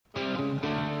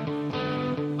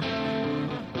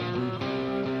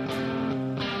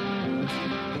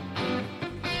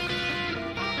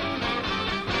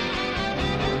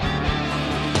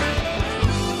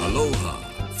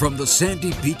From the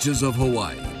sandy beaches of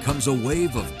Hawaii comes a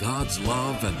wave of God's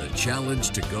love and the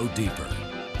challenge to go deeper.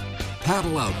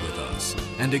 Paddle out with us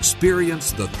and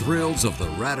experience the thrills of the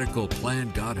radical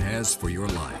plan God has for your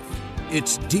life.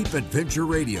 It's Deep Adventure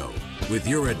Radio with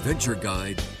your adventure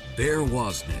guide, Bear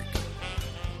Woznick.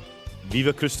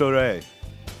 Viva Cristo Rey,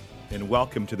 and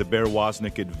welcome to the Bear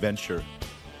Woznick Adventure,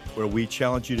 where we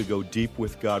challenge you to go deep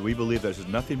with God. We believe there's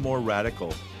nothing more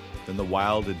radical than the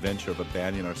wild adventure of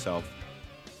abandoning ourselves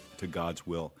to God's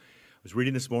will. I was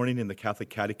reading this morning in the Catholic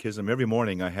Catechism. Every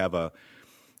morning I have a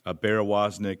Bear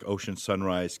Woznick Ocean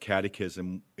Sunrise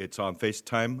Catechism. It's on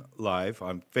FaceTime Live,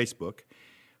 on Facebook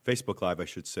Live, I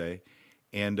should say.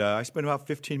 And I spend about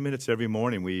 15 minutes every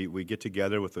morning. We get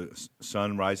together with the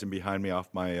sun rising behind me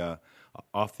off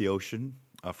the ocean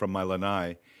from my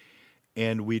lanai,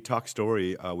 and we talk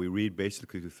story. We read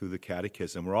basically through the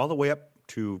Catechism. We're all the way up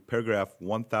to paragraph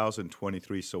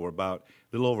 1023, so we're about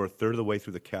a little over a third of the way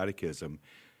through the Catechism.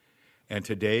 And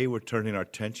today we're turning our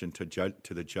attention to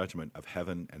the judgment of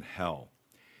heaven and hell.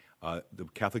 The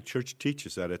Catholic Church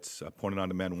teaches that it's appointed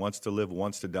unto man once to live,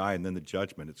 once to die, and then the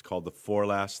judgment. It's called the four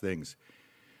last things.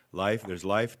 There's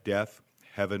life, death,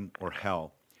 heaven, or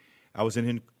hell. I was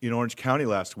in Orange County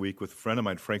last week with a friend of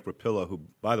mine, Frank Rapilla, who,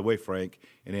 by the way, Frank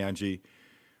and Angie,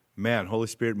 man, Holy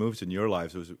Spirit moves in your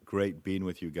lives. It was great being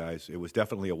with you guys. It was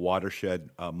definitely a watershed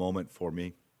moment for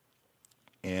me.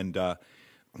 And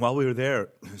while we were there,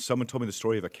 someone told me the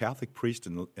story of a Catholic priest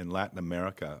in Latin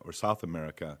America or South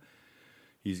America.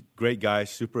 He's a great guy,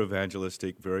 super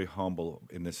evangelistic, very humble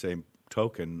in the same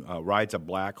token, rides a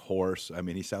black horse. I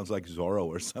mean, he sounds like Zorro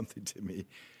or something to me.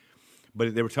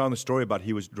 But they were telling the story about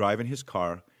he was driving his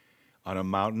car on a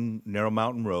narrow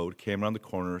mountain road, came around the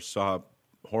corner, saw a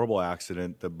horrible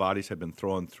accident. The bodies had been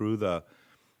thrown through the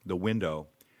window.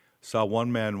 Saw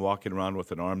one man walking around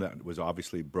with an arm that was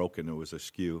obviously broken. It was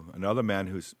askew. Another man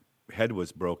whose head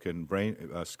was broken,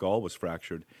 skull was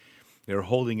fractured. They were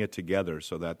holding it together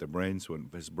so that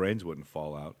his brains wouldn't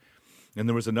fall out. And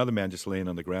there was another man just laying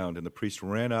on the ground. And the priest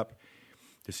ran up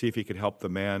to see if he could help the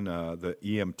man, the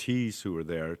EMTs who were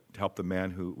there, to help the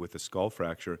man with the skull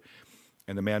fracture.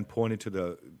 And the man pointed to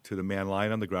the man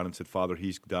lying on the ground and said, "Father,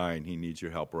 he's dying. He needs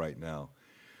your help right now."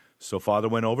 So Father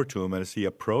went over to him, and as he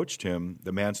approached him,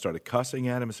 the man started cussing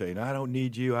at him and saying, "I don't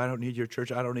need you. I don't need your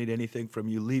church. I don't need anything from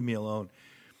you. Leave me alone."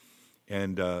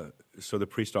 And so the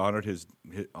priest honored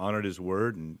his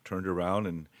word and turned around,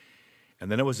 and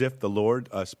then it was as if the Lord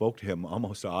spoke to him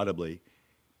almost audibly.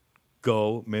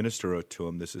 Go minister to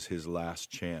him. This is his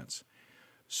last chance.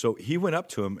 So he went up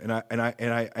to him, and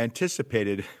I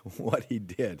anticipated what he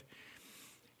did.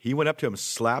 He went up to him,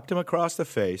 slapped him across the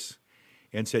face,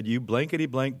 and said, "You blankety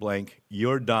blank blank,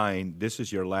 you're dying. This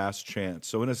is your last chance."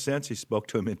 So in a sense, he spoke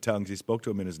to him in tongues. He spoke to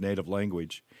him in his native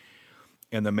language.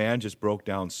 And the man just broke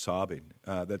down sobbing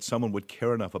that someone would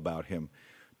care enough about him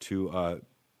to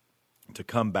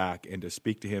come back and to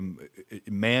speak to him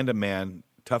man to man,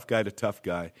 tough guy to tough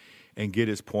guy, and get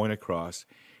his point across.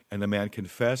 And the man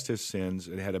confessed his sins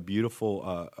and had a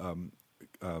beautiful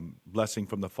blessing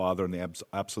from the Father and the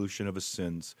absolution of his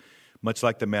sins, much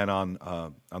like the man on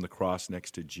the cross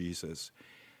next to Jesus.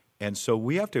 And so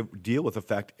we have to deal with the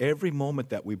fact every moment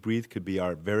that we breathe could be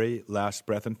our very last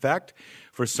breath. In fact,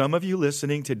 for some of you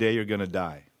listening today, you're going to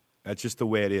die. That's just the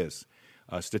way it is.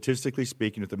 Statistically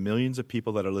speaking, with the millions of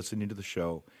people that are listening to the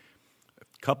show,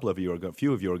 a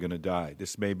few of you are going to die.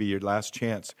 This may be your last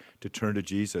chance to turn to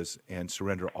Jesus and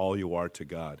surrender all you are to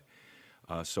God.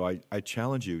 So I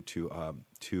challenge you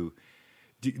to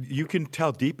you can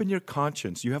tell deep in your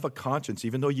conscience, you have a conscience,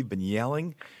 even though you've been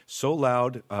yelling so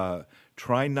loud,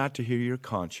 trying not to hear your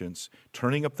conscience,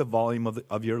 turning up the volume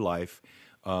of your life,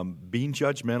 being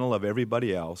judgmental of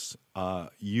everybody else.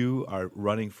 You are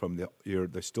running from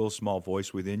the still small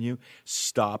voice within you.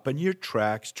 Stop in your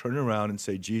tracks, turn around and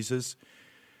say, "Jesus,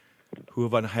 who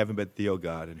have I in heaven but thee, O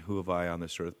God, and who have I on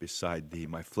this earth beside thee?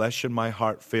 My flesh and my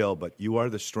heart fail, but you are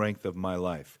the strength of my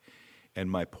life and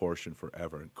my portion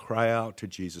forever." And cry out to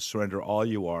Jesus. Surrender all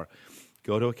you are.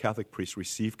 Go to a Catholic priest,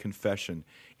 receive confession,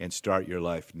 and start your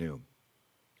life new.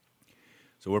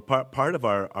 So we're part of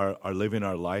our living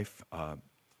our life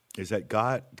is that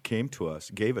God came to us,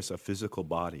 gave us a physical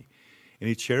body. And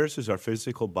he cherishes our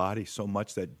physical body so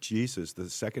much that Jesus, the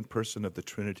second person of the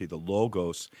Trinity, the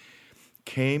Logos,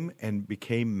 came and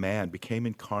became man, became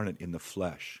incarnate in the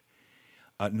flesh.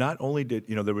 Not only did,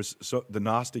 the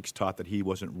Gnostics taught that he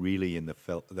wasn't really in the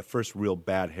first real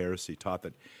bad heresy taught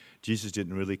that Jesus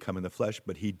didn't really come in the flesh,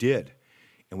 but he did.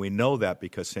 And we know that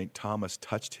because St. Thomas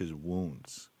touched his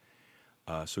wounds.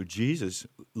 So Jesus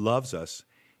loves us,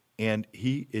 and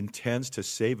he intends to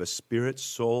save us spirit,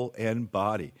 soul, and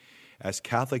body. As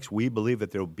Catholics, we believe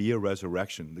that there will be a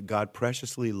resurrection. That God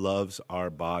preciously loves our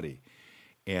body,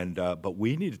 and but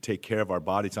we need to take care of our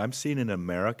bodies. I'm seeing in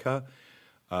America,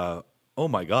 oh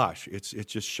my gosh, it's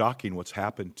just shocking what's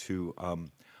happened to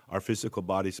our physical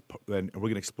bodies, and we're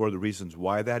going to explore the reasons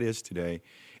why that is today,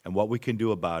 and what we can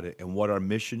do about it, and what our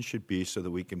mission should be, so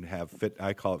that we can have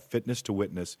I call it fitness to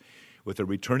witness, with a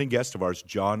returning guest of ours,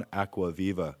 John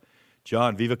Aquaviva.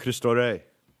 John, Viva Cristo Rey.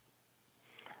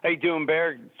 How you doing,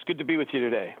 Bear? It's good to be with you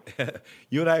today.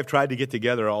 You and I have tried to get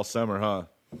together all summer, huh?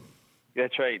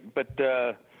 That's right. But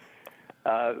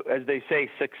as they say,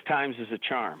 6 times is a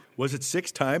charm. Was it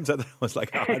 6 times? I thought it was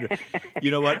like 100.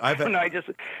 You know what? I just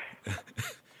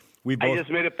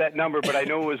made up that number, but I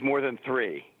know it was more than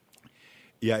 3.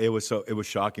 Yeah, it was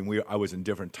shocking. I was in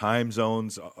different time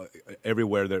zones,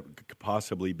 everywhere that could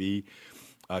possibly be,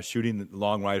 shooting the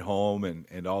long ride home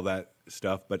and all that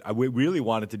stuff. But we really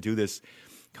wanted to do this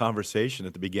conversation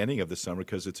at the beginning of the summer,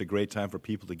 because it's a great time for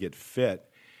people to get fit.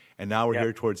 And now we're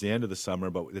here towards the end of the summer,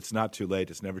 but it's not too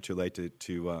late. It's never too late to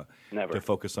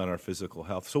focus on our physical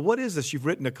health. So what is this? You've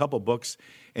written a couple books,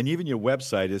 and even your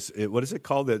website what is it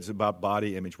called? That's about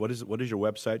body image. What is your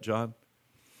website, John?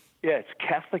 Yeah, it's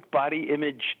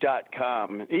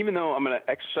CatholicBodyImage.com. Even though I'm an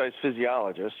exercise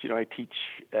physiologist, I teach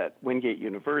at Wingate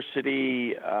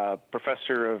University,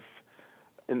 professor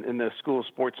in the School of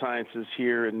Sports Sciences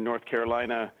here in North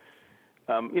Carolina.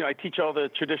 I teach all the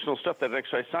traditional stuff that an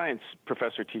exercise science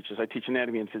professor teaches. I teach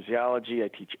anatomy and physiology. I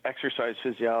teach exercise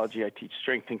physiology. I teach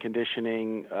strength and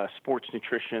conditioning, sports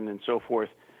nutrition, and so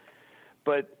forth.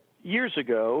 But years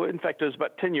ago, in fact, it was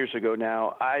about 10 years ago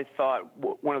now, I thought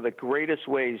one of the greatest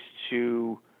ways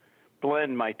to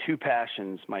blend my 2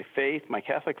 passions, my faith, my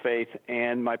Catholic faith,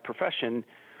 and my profession,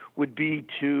 would be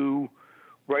to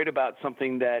write about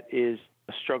something that is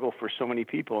a struggle for so many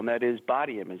people, and that is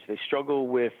body image. They struggle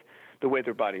with the way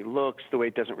their body looks, the way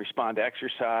it doesn't respond to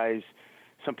exercise.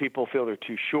 Some people feel they're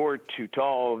too short, too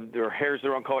tall, their hair's the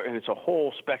wrong color, and it's a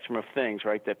whole spectrum of things,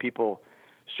 right, that people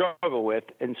struggle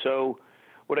with. And so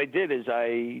what I did is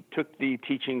I took the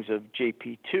teachings of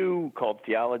JP2, called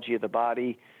Theology of the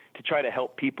Body, to try to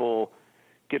help people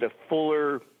get a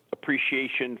fuller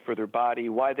appreciation for their body,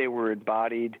 why they were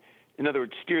embodied. In other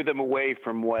words, steer them away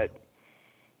from what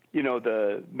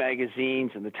the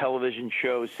magazines and the television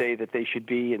shows say that they should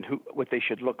be and what they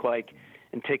should look like,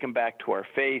 and take them back to our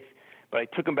faith. But I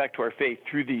took them back to our faith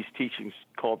through these teachings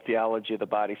called Theology of the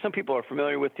Body. Some people are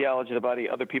familiar with Theology of the Body,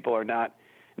 other people are not.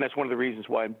 And that's one of the reasons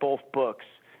why in both books,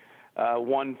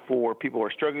 one for people who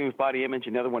are struggling with body image,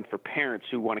 and the other one for parents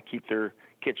who want to keep their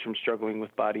kids from struggling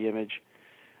with body image.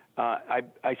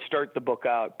 I start the book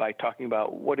out by talking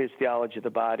about what is theology of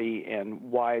the body and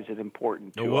why is it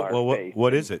important to our faith.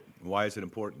 What is it? Why is it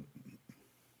important?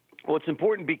 Well, it's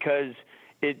important because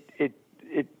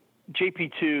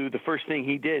JP2, the first thing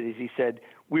he did is he said,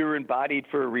 we were embodied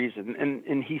for a reason.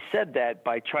 And he said that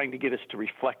by trying to get us to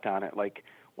reflect on it. Like,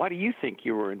 why do you think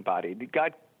you were embodied?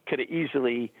 God could have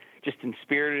easily just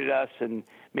inspirited us and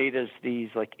made us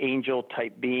these like angel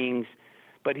type beings.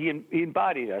 But he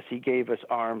embodied us. He gave us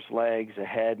arms, legs, a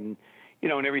head, and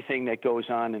and everything that goes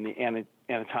on in the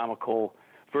anatomical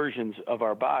versions of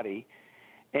our body.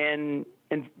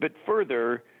 But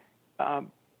further,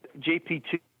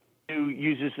 JP2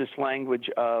 uses this language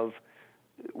of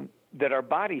that our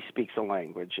body speaks a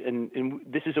language, and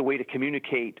this is a way to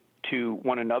communicate to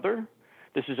one another.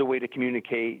 This is a way to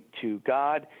communicate to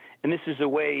God, and this is a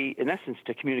way, in essence,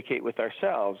 to communicate with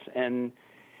ourselves. And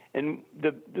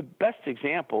the best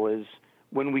example is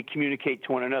when we communicate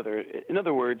to one another. In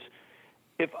other words,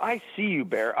 if I see you,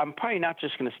 Bear, I'm probably not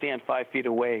just going to stand 5 feet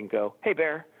away and go, hey,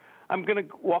 Bear, I'm going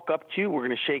to walk up to you. We're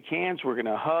going to shake hands. We're going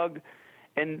to hug.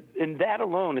 And that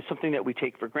alone is something that we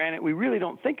take for granted. We really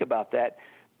don't think about that.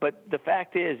 But the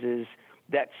fact is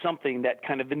that's something that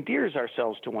kind of endears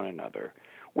ourselves to one another.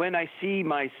 When I see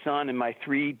my son and my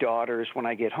 3 daughters when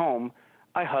I get home,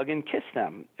 I hug and kiss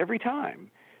them every time.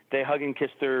 They hug and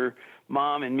kiss their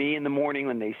mom and me in the morning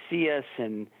when they see us.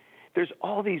 And there's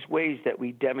all these ways that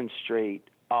we demonstrate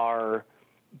our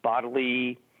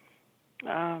bodily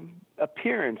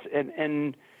appearance.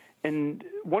 And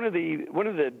one of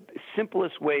the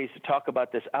simplest ways to talk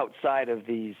about this outside of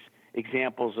these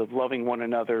examples of loving one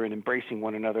another and embracing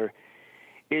one another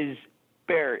is,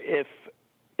 Bear, if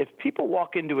people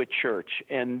walk into a church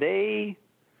and they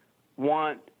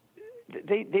want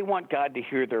God to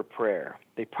hear their prayer,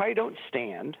 they probably don't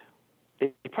stand.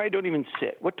 They probably don't even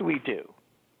sit. What do we do?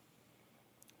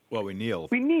 Well, we kneel.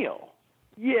 We kneel.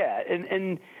 Yeah,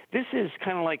 and this is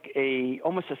kind of like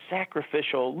almost a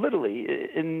sacrificial, literally,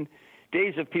 in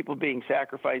days of people being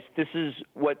sacrificed, this is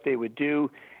what they would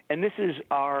do. And this is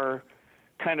our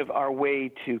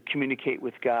way to communicate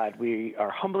with God. We are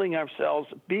humbling ourselves.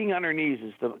 Being on our knees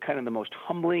is the most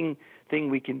humbling thing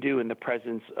we can do in the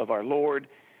presence of our Lord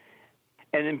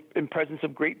and in presence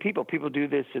of great people. People do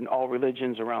this in all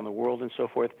religions around the world and so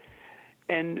forth.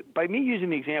 And by me using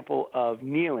the example of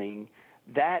kneeling,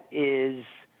 that is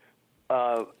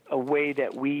a way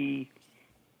that we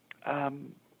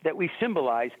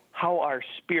symbolize how our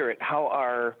spirit, how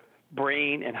our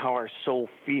brain, and how our soul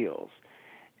feels.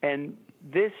 And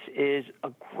this is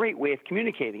a great way of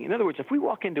communicating. In other words, if we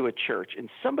walk into a church and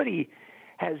somebody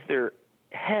has their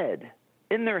head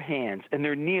in their hands and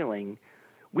they're kneeling,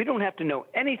 we don't have to know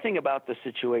anything about the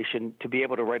situation to be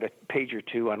able to write a page or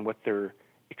two on what they're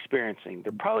experiencing.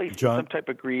 They're probably some type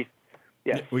of grief.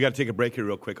 Yes. We got to take a break here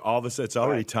real quick. All of us, it's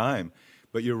already time.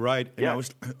 But you're right. And yeah.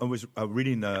 I was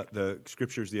reading the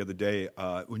scriptures the other day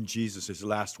when Jesus, his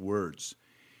last words,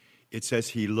 it says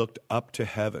he looked up to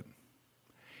heaven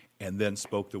and then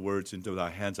spoke the words, into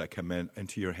thy hands I commend,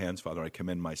 into your hands, Father, I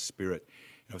commend my spirit.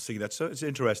 And I was thinking it's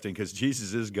interesting because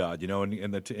Jesus is God,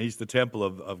 and he's the temple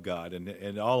of God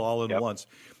and all in once.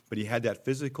 But he had that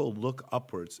physical look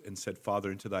upwards and said,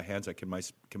 Father, into thy hands I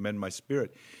commend my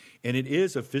spirit. And it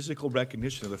is a physical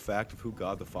recognition of the fact of who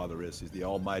God the Father is. He's the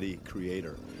almighty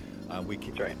creator. That's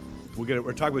right.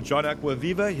 We're talking with John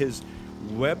Aquaviva. His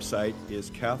website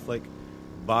is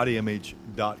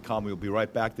CatholicBodyImage.com. We'll be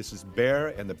right back. This is Bear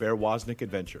and the Bear Woznick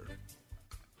Adventure.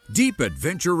 Deep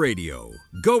Adventure Radio,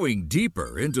 going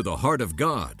deeper into the heart of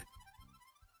God.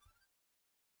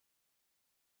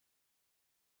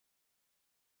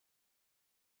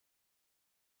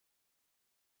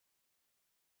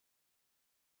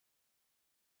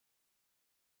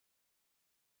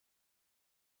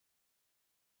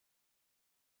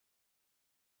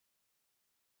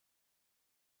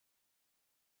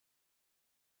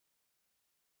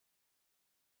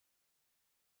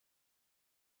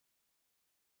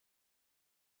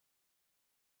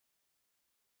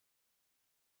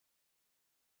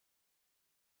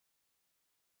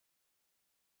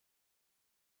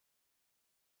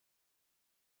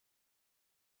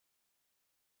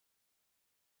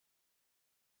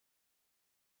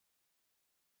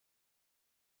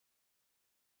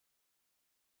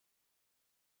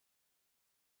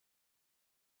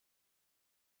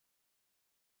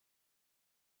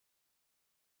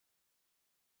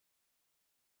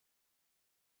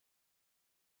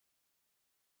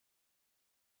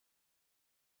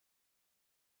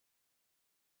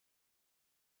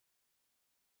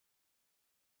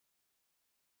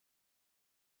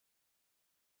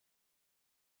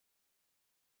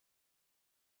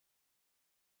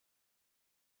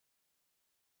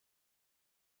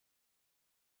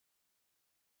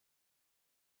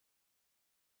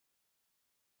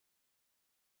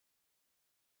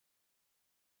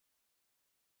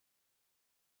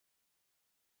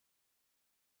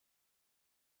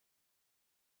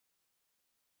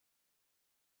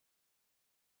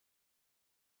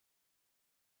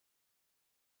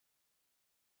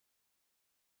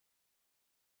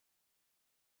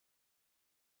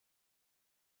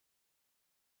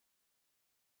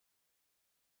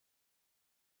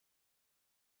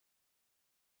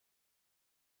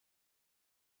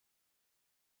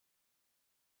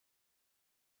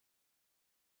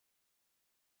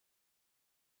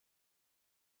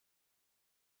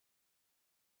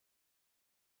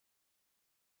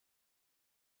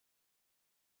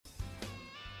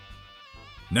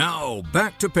 Now,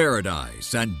 back to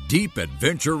Paradise and Deep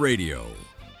Adventure Radio.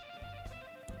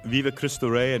 Viva Cristo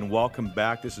Rey, and welcome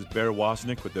back. This is Bear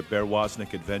Woznick with the Bear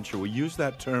Woznick Adventure. We use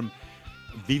that term,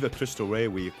 Viva Cristo Rey.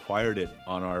 We acquired it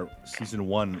on our Season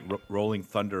 1 Rolling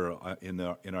Thunder in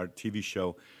our TV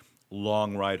show,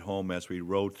 Long Ride Home, as we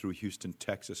rode through Houston,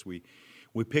 Texas. We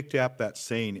picked up that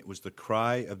saying. It was the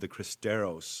cry of the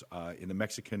Cristeros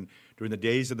during the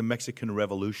days of the Mexican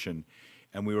Revolution.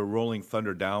 And we were rolling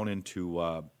thunder down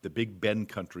into the Big Bend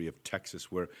country of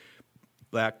Texas, where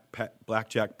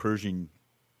Blackjack Pershing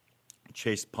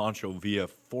chased Pancho Villa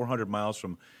 400 miles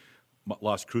from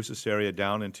Las Cruces area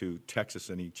down into Texas,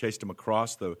 and he chased him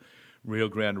across the Rio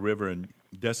Grande River and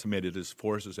decimated his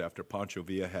forces after Pancho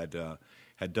Villa had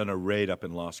done a raid up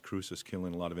in Las Cruces,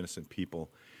 killing a lot of innocent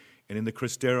people. And in the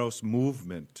Cristeros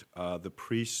movement, the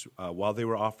priests, while they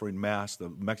were offering Mass, the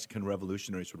Mexican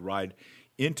revolutionaries would ride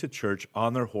into church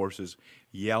on their horses,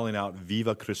 yelling out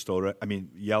 "Viva Cristo!"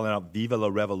 Yelling out "Viva la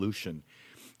Revolution!"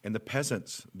 And the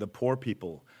peasants, the poor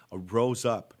people, rose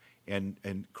up and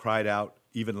cried out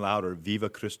even louder, "Viva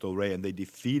Cristo Rey!" And they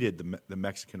defeated the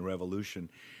Mexican Revolution.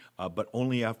 but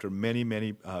only after many,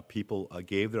 many people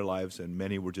gave their lives, and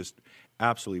many were just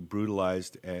absolutely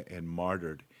brutalized and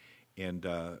martyred. And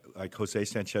like Jose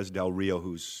Sanchez del Rio,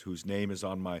 whose name is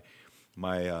on my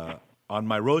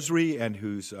rosary, and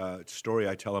whose story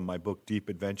I tell in my book, Deep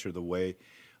Adventure: The Way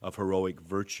of Heroic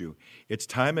Virtue. It's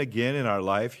time again in our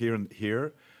life here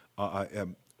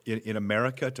in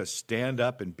America to stand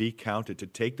up and be counted, to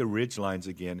take the ridgelines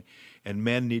again. And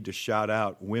men need to shout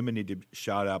out, women need to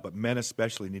shout out, but men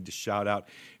especially need to shout out,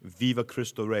 Viva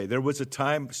Cristo Rey. There was a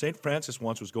time, St. Francis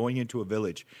once was going into a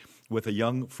village with a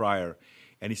young friar,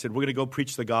 and he said, we're going to go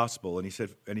preach the gospel. And he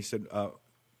said,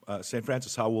 St.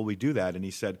 Francis, how will we do that? And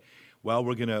he said, well,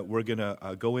 we're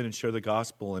gonna go in and share the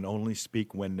gospel and only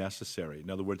speak when necessary.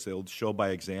 In other words, they'll show by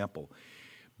example.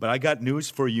 But I got news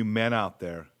for you men out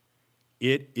there.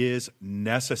 It is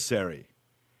necessary.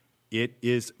 It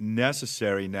is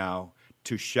necessary now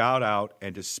to shout out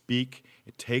and to speak,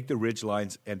 take the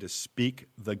ridgelines and to speak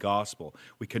the gospel.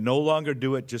 We can no longer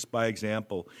do it just by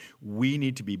example. We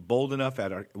need to be bold enough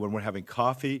when we're having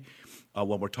coffee,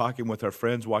 when we're talking with our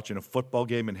friends, watching a football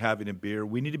game and having a beer.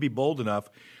 We need to be bold enough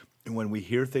when we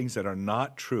hear things that are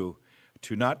not true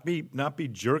to not be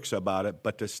jerks about it,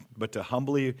 but to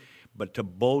humbly, but to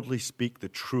boldly speak the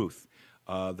truth.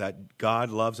 That God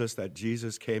loves us, that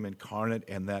Jesus came incarnate,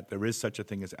 and that there is such a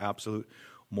thing as absolute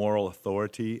moral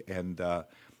authority, and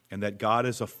that God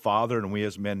is a father, and we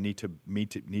as men need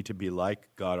to be like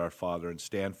God our Father and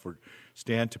stand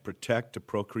to protect, to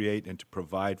procreate, and to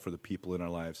provide for the people in our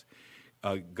lives.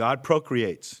 God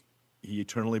procreates. He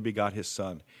eternally begot His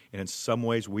Son, and in some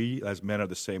ways we as men are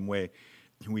the same way.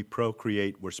 We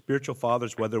procreate. We're spiritual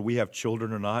fathers, whether we have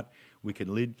children or not. We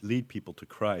can lead people to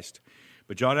Christ.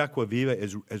 But John Aquaviva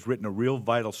has written a real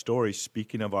vital story,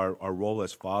 speaking of our role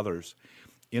as fathers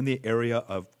in the area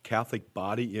of Catholic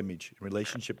body image in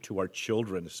relationship to our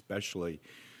children especially.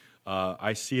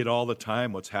 I see it all the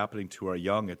time, what's happening to our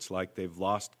young. It's like they've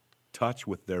lost touch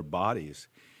with their bodies.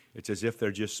 It's as if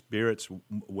they're just spirits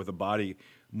with a body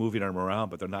moving them around,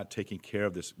 but they're not taking care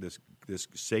of this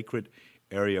sacred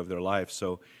area of their life.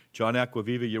 So, John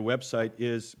Aquaviva, your website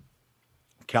is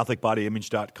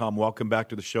CatholicBodyImage.com. Welcome back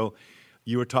to the show.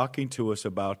 You were talking to us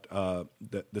about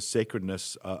the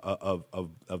sacredness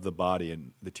of the body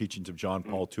and the teachings of John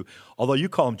Paul II. Although you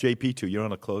call him JP II, you're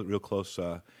on a real close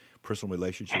personal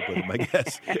relationship with him, I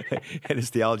guess, and his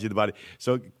theology of the body.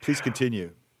 So please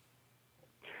continue.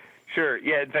 Sure.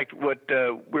 Yeah. In fact, what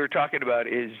we were talking about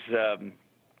is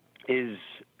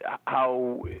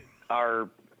how our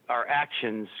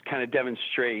actions kind of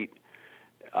demonstrate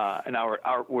an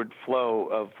outward flow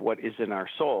of what is in our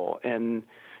soul, and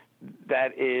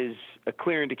that is a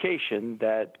clear indication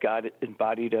that God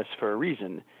embodied us for a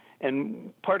reason.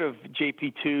 And part of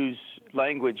JP II's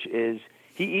language is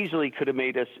he easily could have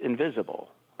made us invisible,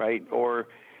 right?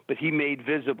 But he made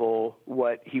visible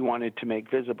what he wanted to make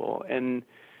visible. And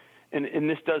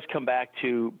this does come back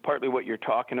to partly what you're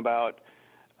talking about,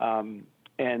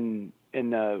 and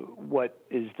what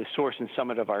is the source and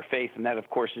summit of our faith, and that, of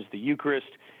course, is the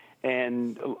Eucharist.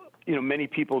 And many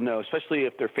people know, especially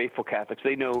if they're faithful Catholics,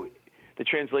 they know the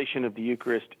translation of the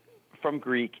Eucharist from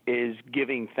Greek is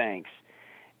giving thanks.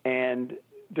 And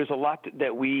there's a lot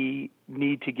that we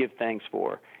need to give thanks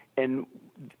for. And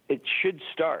it should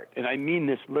start, and I mean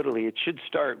this literally, it should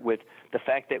start with the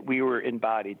fact that we were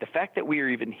embodied. The fact that we are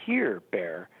even here,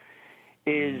 Bear,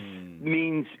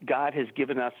 means God has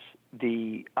given us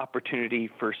the opportunity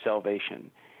for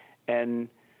salvation. And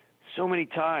so many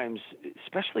times,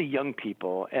 especially young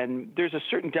people, and there's a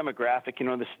certain demographic,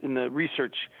 and the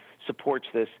research supports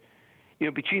this,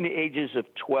 between the ages of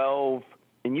 12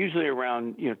 and usually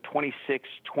around 26,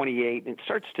 28, and it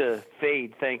starts to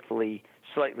fade, thankfully,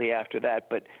 slightly after that.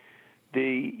 But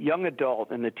the young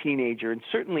adult and the teenager, and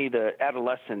certainly the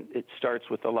adolescent, it starts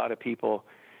with a lot of people,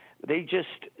 they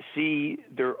just see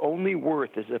their only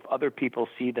worth as if other people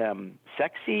see them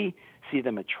sexy, see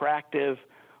them attractive,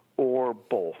 or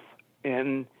both.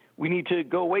 And we need to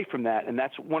go away from that. And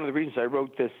that's one of the reasons I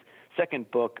wrote this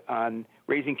second book on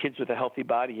raising kids with a healthy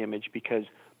body image, because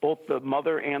both the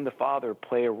mother and the father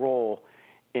play a role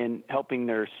in helping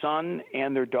their son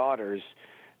and their daughters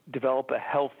develop a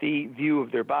healthy view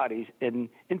of their bodies. And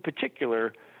in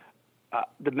particular,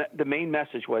 the main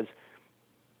message was,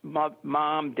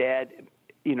 Mom, Dad,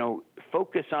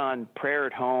 focus on prayer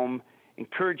at home.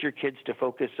 Encourage your kids to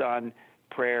focus on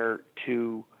prayer,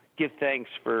 to give thanks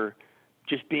for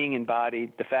just being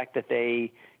embodied, the fact that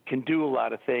they can do a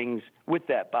lot of things with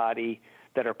that body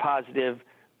that are positive,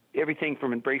 everything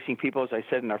from embracing people, as I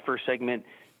said in our first segment,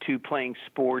 to playing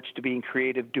sports, to being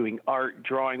creative, doing art,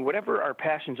 drawing, whatever our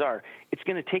passions are. It's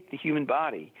going to take the human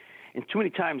body. And too many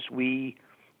times we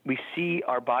see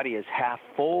our body as half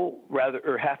full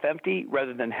or half empty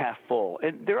rather than half full.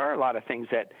 And there are a lot of things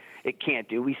that it can't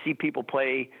do. We see people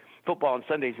play football on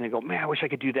Sundays and they go, man, I wish I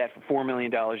could do that for $4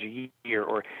 million a year.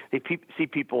 Or they see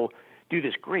people do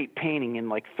this great painting in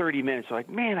like 30 minutes. They're like,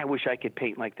 man, I wish I could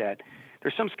paint like that.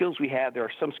 There's some skills we have. There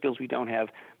are some skills we don't have.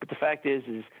 But the fact is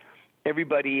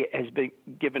everybody has been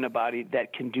given a body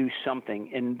that can do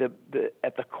something. And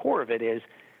at the core of it is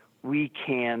we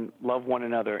can love one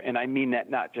another. And I mean that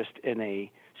not just in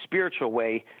a spiritual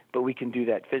way, but we can do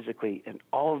that physically. And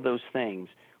all of those things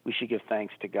we should give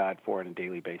thanks to God for on a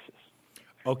daily basis.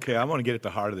 Okay, I want to get at the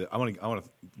heart of it. I want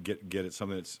to get at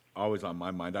something that's always on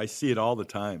my mind. I see it all the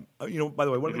time. By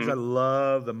the way, one of the things I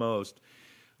love the most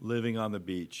living on the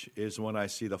beach is when I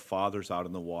see the fathers out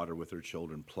in the water with their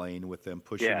children, playing with them,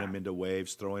 pushing them into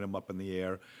waves, throwing them up in the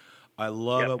air. I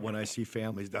love it when I see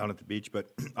families down at the beach,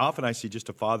 but often I see just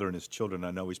a father and his children.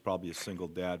 I know he's probably a single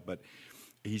dad, but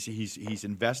he's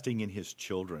investing in his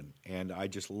children, and I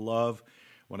just love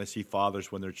when I see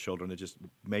fathers when they're children. It just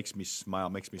makes me smile,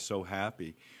 makes me so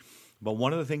happy. But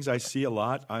one of the things I see a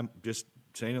lot, I'm just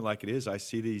saying it like it is, I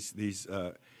see these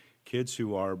kids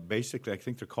who are basically, I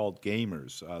think they're called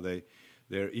gamers.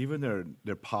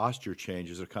 Their posture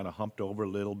changes. They're kind of humped over a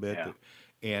little bit.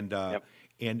 Yeah.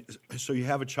 And so you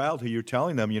have a child who you're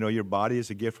telling them, your body is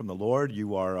a gift from the Lord.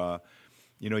 You are,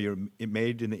 you're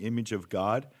made in the image of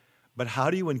God. But how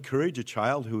do you encourage a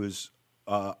child who is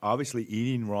obviously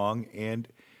eating wrong and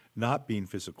not being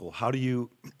physical? What do you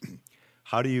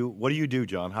do,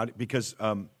 John? Because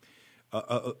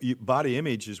body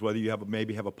image is whether you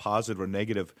maybe have a positive or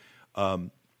negative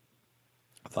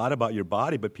thought about your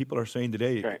body, but people are saying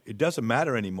today it doesn't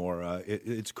matter anymore.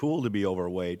 It's cool to be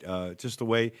overweight. It's just the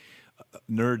way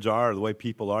nerds are, the way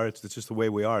people are. It's just the way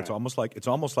we are. It's almost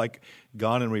like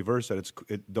gone in reverse. That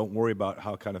don't worry about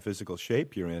how kind of physical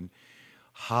shape you're in.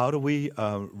 How do we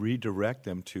redirect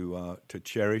them to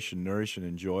cherish and nourish and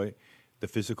enjoy the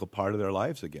physical part of their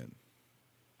lives again?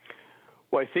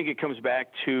 Well, I think it comes back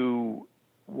to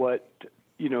what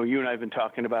you and I have been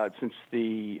talking about since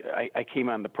I came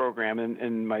on the program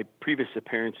and my previous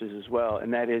appearances as well,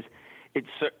 and that is it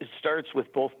starts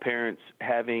with both parents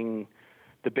having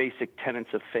the basic tenets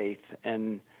of faith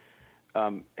and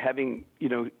having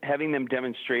them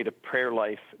demonstrate a prayer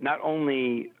life not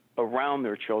only around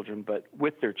their children but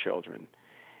with their children,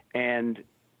 and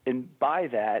by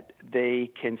that they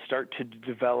can start to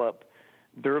develop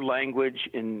their language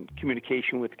in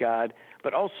communication with God,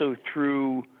 but also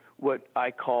through what I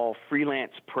call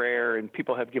freelance prayer, and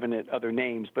people have given it other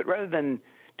names, but rather than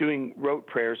doing rote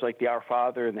prayers like the Our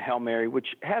Father and the Hail Mary, which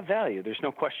have value, there's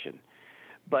no question,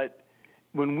 but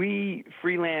when we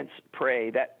freelance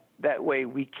pray, that way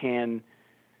we can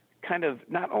kind of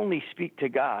not only speak to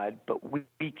God, but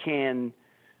we can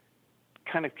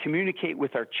kind of communicate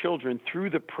with our children through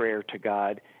the prayer to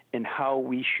God and how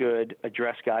we should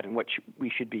address God and what we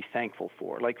should be thankful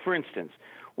for. Like, for instance,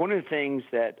 one of the things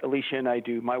that Alicia and I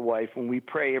do, my wife, when we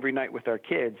pray every night with our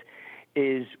kids,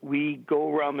 is we go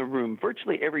around the room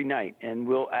virtually every night and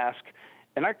we'll ask,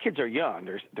 and our kids are young,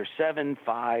 they're 7,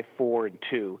 5, 4, and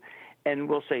 2, and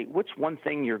we'll say, what's one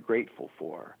thing you're grateful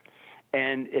for?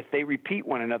 And if they repeat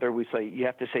one another, we say, you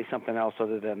have to say something else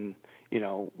other than,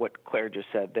 what Claire just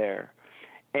said there.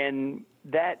 And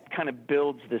that kind of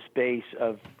builds this base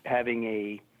of having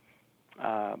a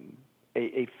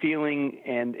feeling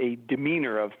and a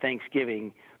demeanor of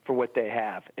thanksgiving for what they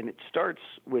have. And it starts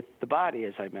with the body,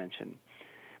 as I mentioned.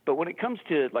 But when it comes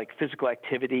to like physical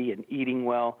activity and eating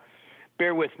well,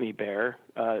 bear with me, Bear,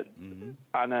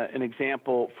 on an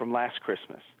example from last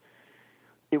Christmas.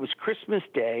 It was Christmas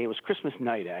Day. It was Christmas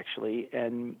night, actually,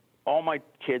 and all my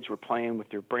kids were playing with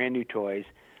their brand new toys,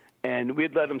 and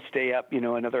we'd let them stay up,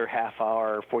 another half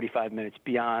hour, 45 minutes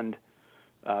beyond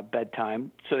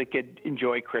bedtime so they could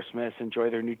enjoy Christmas, enjoy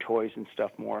their new toys and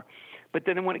stuff more. But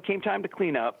then when it came time to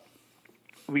clean up,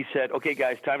 we said, okay,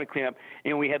 guys, time to clean up.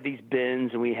 And we have these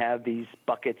bins and we have these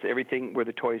buckets, everything where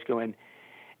the toys go in.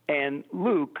 And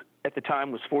Luke, at the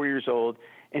time, was 4 years old,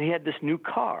 and he had this new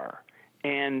car.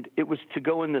 And it was to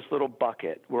go in this little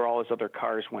bucket where all his other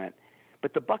cars went.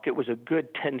 But the bucket was a good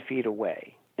 10 feet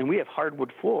away. And we have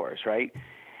hardwood floors, right?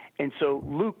 And so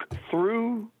Luke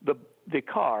threw the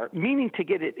car, meaning to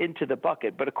get it into the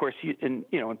bucket. But, of course, in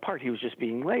part he was just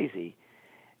being lazy.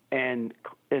 And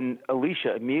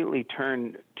Alicia immediately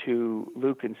turned to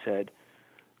Luke and said,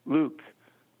 Luke,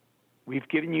 we've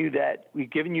given you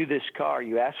this car.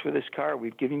 You asked for this car.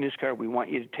 We've given you this car. We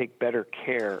want you to take better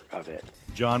care of it.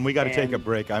 John, we got to take a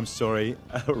break. I'm sorry.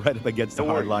 Right up against the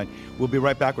hard line. We'll be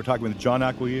right back. We're talking with John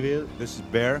Aquaviva. This is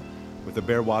Bear with the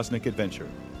Bear Woznick Adventure.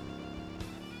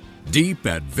 Deep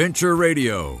Adventure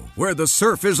Radio, where the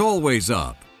surf is always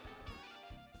up.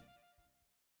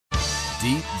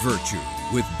 Deep Virtue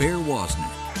with Bear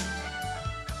Woznick.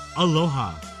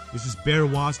 Aloha. This is Bear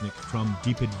Woznick from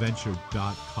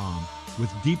deepadventure.com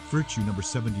with Deep Virtue number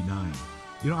 79.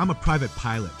 You know, I'm a private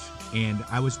pilot, and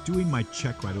I was doing my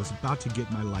check ride. I was about to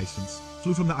get my license.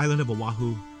 Flew from the island of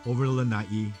Oahu over to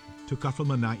Lanai. Took off from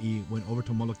Lanai, went over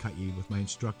to Molokai with my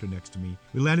instructor next to me.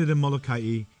 We landed in Molokai,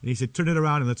 and he said, turn it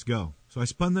around and let's go. So I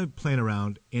spun the plane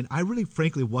around, and I really,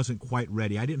 frankly, wasn't quite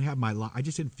ready. I didn't have I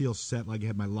just didn't feel set, like I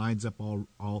had my lines up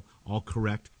all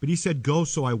correct. But he said, go,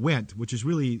 so I went, which is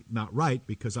really not right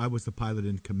because I was the pilot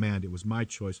in command. It was my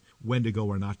choice when to go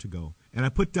or not to go. And I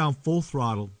put down full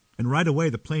throttle, and right away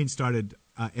the plane started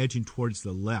edging towards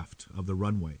the left of the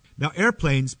runway. Now,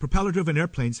 airplanes, propeller-driven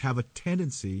airplanes, have a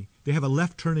tendency, they have a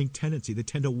left-turning tendency. They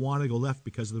tend to want to go left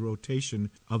because of the rotation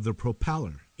of the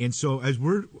propeller. And so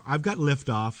I've got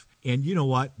liftoff, and you know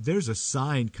what? There's a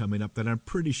sign coming up that I'm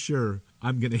pretty sure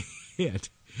I'm going to hit.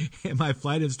 And my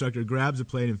flight instructor grabs the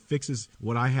plane and fixes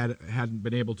what I hadn't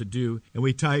been able to do. And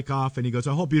we take off, and he goes,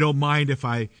 I hope you don't mind if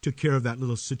I took care of that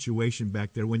little situation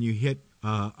back there. When you hit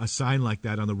a sign like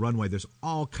that on the runway, there's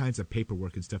all kinds of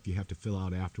paperwork and stuff you have to fill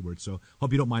out afterwards. So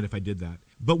hope you don't mind if I did that.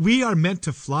 But we are meant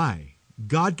to fly.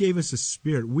 God gave us a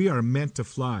spirit. We are meant to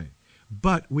fly.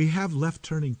 But we have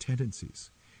left-turning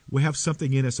tendencies. We have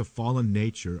something in us, a fallen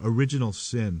nature, original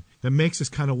sin, that makes us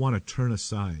kind of want to turn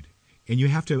aside. And you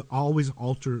have to always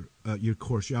alter your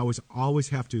course. You always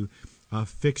have to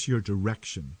fix your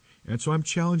direction. And so I'm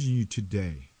challenging you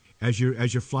today, as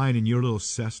you're flying in your little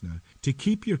Cessna, to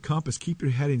keep your compass, keep your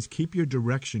headings, keep your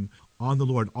direction on the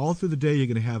Lord. All through the day, you're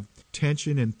going to have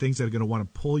tension and things that are going to want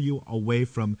to pull you away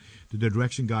from the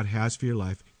direction God has for your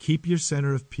life. Keep your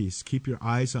center of peace. Keep your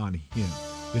eyes on Him.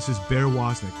 This is Bear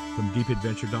Woznick from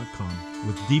deepadventure.com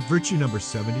with Deep Virtue number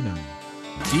 79.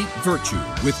 Deep Virtue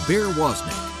with Bear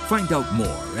Woznick. Find out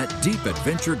more at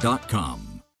deepadventure.com.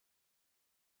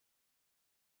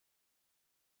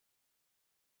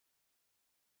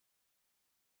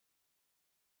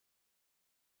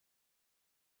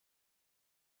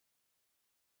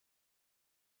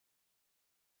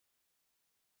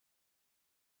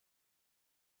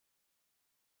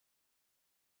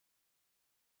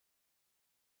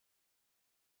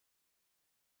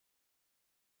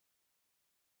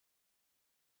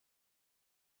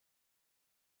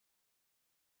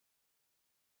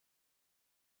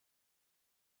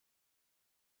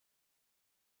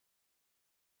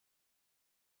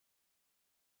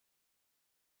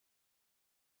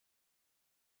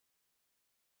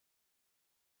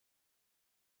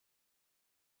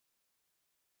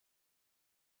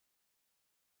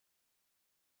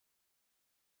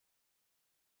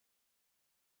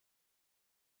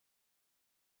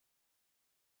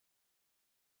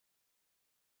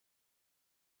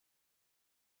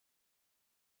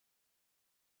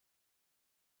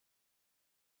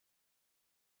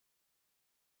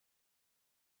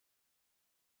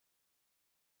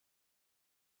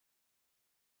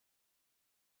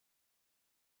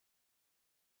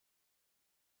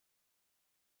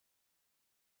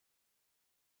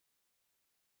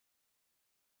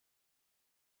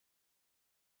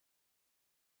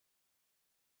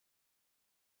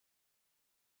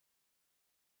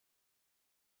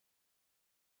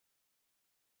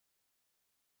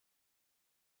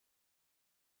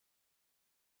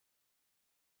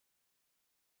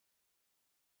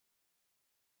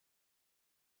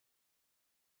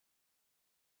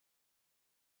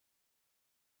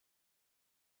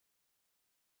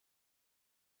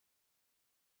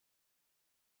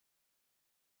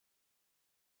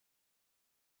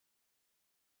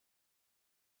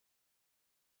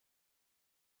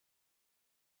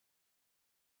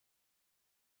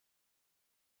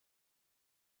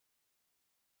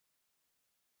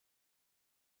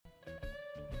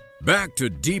 Back to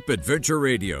Deep Adventure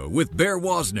Radio with Bear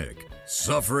Woznick.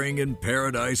 Suffering in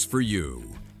paradise for you.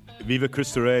 Viva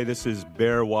Cristo Rey, this is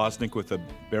Bear Woznick with a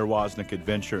Bear Woznick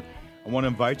Adventure. I want to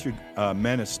invite you,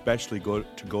 men especially, go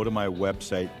to my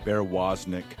website,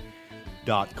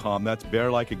 bearwoznick.com. That's bear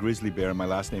like a grizzly bear. My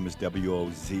last name is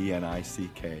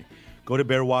Woznick. Go to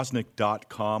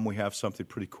bearwoznick.com. We have something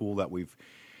pretty cool that we've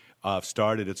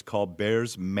started. It's called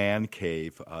Bear's Man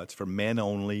Cave. It's for men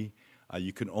only.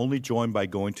 You can only join by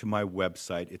going to my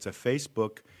website. It's a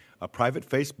private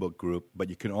Facebook group, but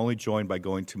you can only join by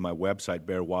going to my website,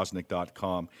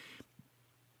 bearwoznick.com.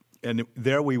 And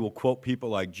there we will quote people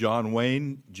like John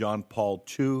Wayne, John Paul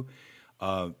II.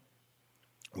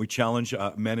 We challenge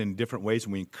men in different ways,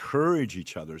 and we encourage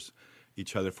each other.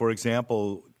 For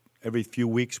example, every few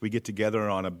weeks we get together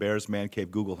on a Bears Man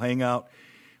Cave Google Hangout.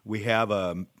 We have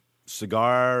a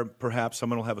cigar, perhaps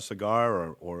someone will have a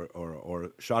cigar or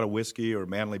a shot of whiskey or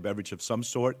manly beverage of some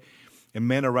sort. And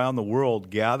men around the world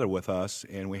gather with us,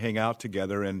 and we hang out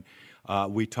together, and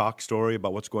we talk story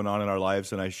about what's going on in our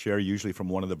lives, and I share usually from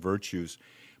one of the virtues.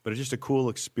 But it's just a cool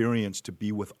experience to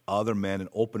be with other men and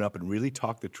open up and really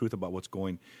talk the truth about what's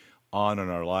going on in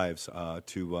our lives,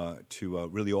 to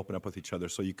really open up with each other.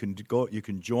 So you can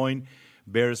join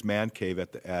Bear's Man Cave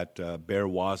at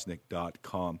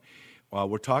bearwoznick.com.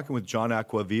 We're talking with John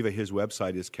Aquaviva. His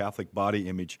website is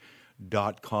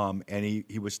CatholicBodyImage.com, and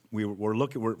we're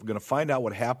going to find out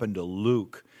what happened to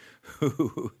Luke,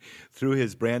 who threw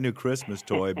his brand new Christmas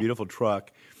toy, a beautiful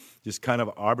truck, just kind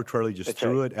of arbitrarily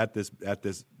threw it at this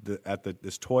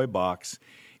toy box,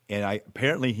 and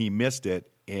apparently he missed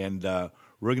it, and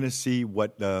we're going to see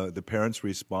what the parents'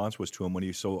 response was to him when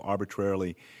he so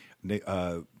arbitrarily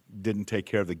didn't take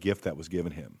care of the gift that was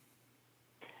given him.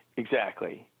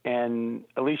 Exactly. And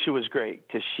Alicia was great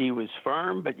because she was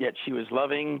firm, but yet she was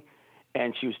loving,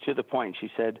 and she was to the point. She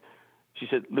said,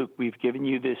 Luke, we've given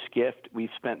you this gift.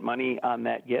 We've spent money on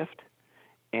that gift,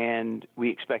 and we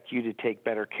expect you to take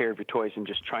better care of your toys than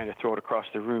just trying to throw it across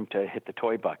the room to hit the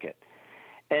toy bucket.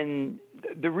 And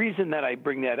the reason that I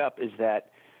bring that up is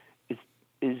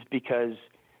because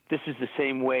this is the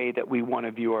same way that we want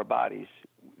to view our bodies.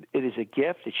 It is a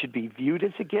gift. It should be viewed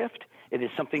as a gift. It is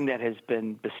something that has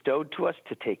been bestowed to us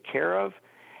to take care of.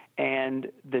 And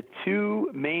the two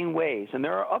main ways, and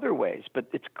there are other ways, but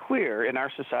it's clear in our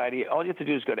society, all you have to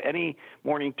do is go to any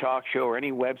morning talk show or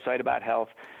any website about health.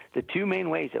 The two main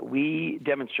ways that we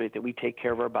demonstrate that we take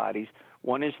care of our bodies,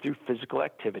 one is through physical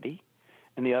activity,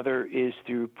 and the other is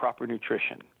through proper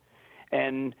nutrition.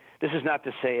 And this is not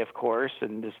to say, of course,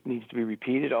 and this needs to be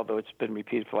repeated, although it's been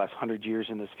repeated for the last 100 years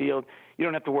in this field, you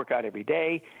don't have to work out every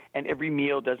day, and every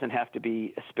meal doesn't have to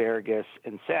be asparagus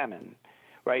and salmon,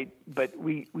 right? But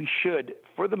we should,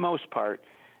 for the most part,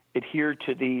 adhere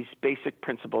to these basic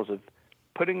principles of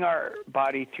putting our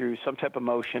body through some type of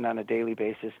motion on a daily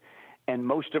basis, and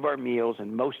most of our meals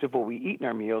and most of what we eat in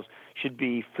our meals should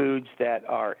be foods that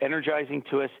are energizing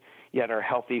to us, yet are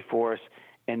healthy for us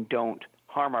and don't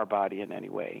harm our body in any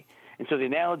way. And so the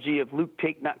analogy of Luke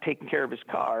not taking care of his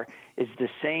car is the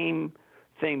same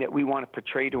thing that we want to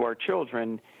portray to our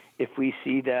children if we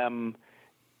see them,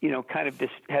 kind of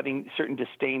having certain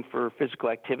disdain for physical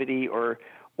activity or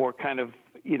kind of,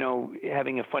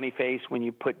 having a funny face when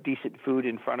you put decent food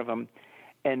in front of them.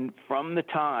 And from the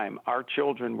time our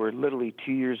children were literally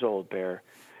 2 years old, Bear,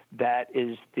 that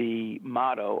is the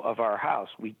motto of our house.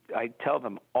 I tell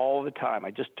them all the time.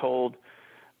 I just told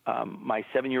my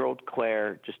 7-year-old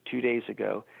Claire just 2 days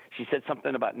ago. She said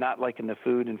something about not liking the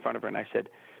food in front of her, and I said,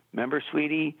 remember,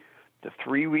 sweetie, the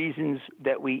 3 reasons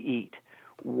that we eat.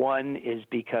 One is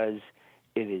because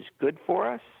it is good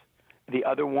for us. The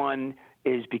other one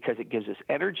is because it gives us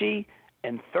energy.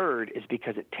 And third is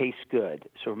because it tastes good.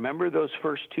 So remember those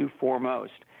first two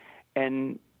foremost.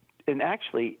 And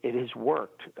actually, it has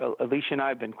worked. Alicia and I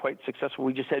have been quite successful.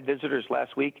 We just had visitors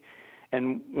last week,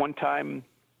 and one time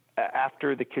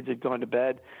after the kids had gone to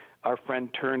bed, our friend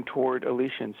turned toward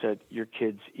Alicia and said, your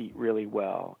kids eat really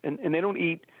well. And they don't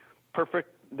eat perfect.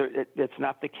 That's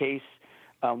not the case.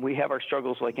 We have our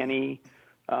struggles like any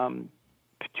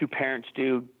two parents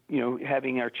do,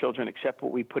 having our children accept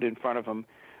what we put in front of them.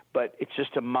 But it's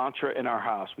just a mantra in our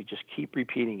house. We just keep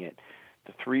repeating it.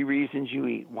 The 3 reasons you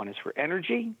eat. One is for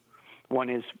energy. One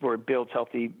is for it builds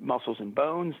healthy muscles and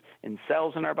bones and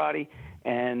cells in our body.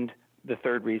 And the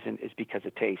third reason is because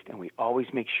of taste. And we always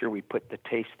make sure we put the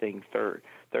taste thing third.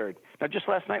 Now, just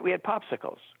last night we had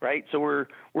popsicles, right? So we're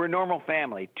a normal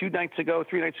family. 3 nights ago,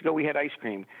 we had ice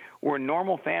cream. We're a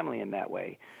normal family in that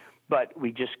way. But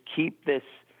we just keep this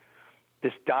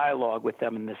dialogue with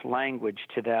them and this language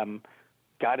to them.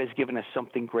 God has given us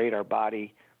something great, our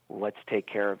body. Let's take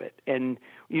care of it. And,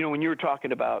 when you were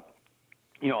talking about,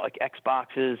 like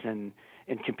Xboxes and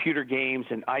computer games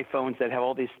and iPhones that have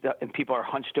all these stuff, and people are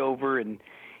hunched over and,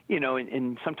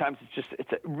 and sometimes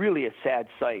it's really a sad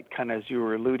sight, kind of as you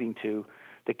were alluding to.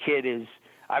 The kid is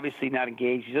obviously not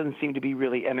engaged. He doesn't seem to be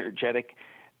really energetic,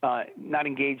 not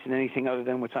engaged in anything other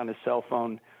than what's on his cell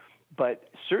phone. But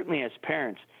certainly as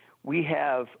parents, we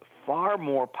have far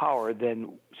more power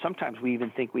than sometimes we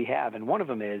even think we have. And one of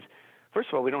them is, first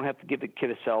of all, we don't have to give the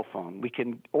kid a cell phone.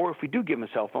 Or if we do give him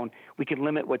a cell phone, we can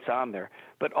limit what's on there.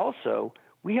 But also,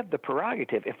 we have the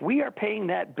prerogative. If we are paying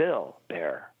that bill,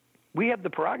 Bear, we have the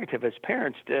prerogative as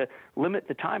parents to limit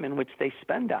the time in which they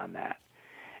spend on that.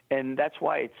 And that's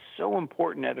why it's so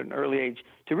important at an early age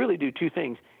to really do 2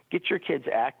 things. Get your kids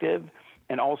active,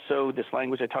 and also this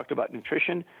language I talked about,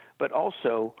 nutrition, but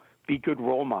also be good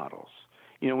role models.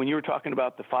 When you were talking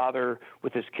about the father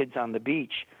with his kids on the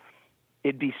beach,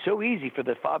 it'd be so easy for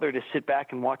the father to sit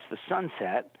back and watch the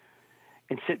sunset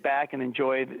and sit back and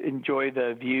enjoy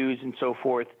the views and so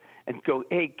forth and go,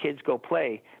 hey, kids, go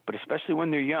play. But especially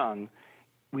when they're young,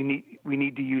 we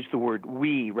need to use the word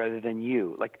we rather than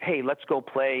you. Like, hey, let's go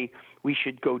play. We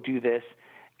should go do this.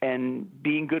 And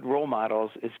being good role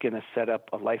models is going to set up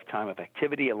a lifetime of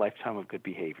activity, a lifetime of good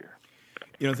behavior.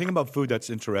 The thing about food that's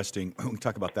interesting, we can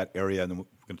talk about that area, and then we're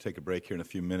going to take a break here in a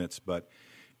few minutes, but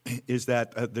is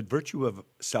that the virtue of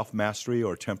self-mastery,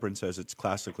 or temperance as it's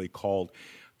classically called,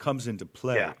 comes into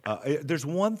play. Yeah. There's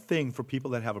one thing for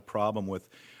people that have a problem with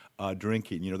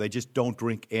drinking. They just don't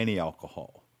drink any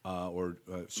alcohol, or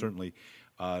certainly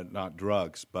not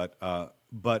drugs.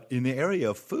 But in the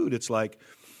area of food, it's like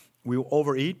we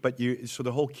overeat. So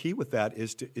the whole key with that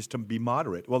is to be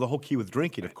moderate. Well, the whole key with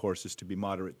drinking, of course, is to be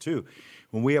moderate too.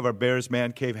 When we have our Bears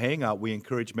Man Cave hangout, we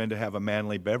encourage men to have a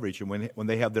manly beverage, and when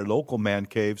they have their local man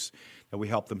caves that we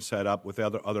help them set up with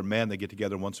other men, they get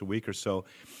together once a week or so.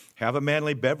 Have a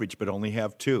manly beverage, but only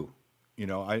have two.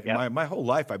 My whole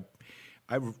life,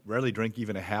 I rarely drink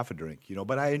even a half a drink,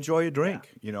 but I enjoy a drink.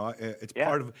 It's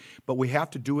part of. But we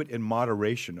have to do it in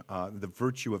moderation. The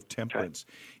virtue of temperance.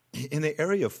 Right. In the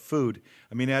area of food,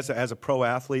 I mean, as a pro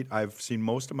athlete, I've seen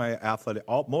most of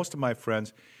my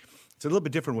friends. It's a little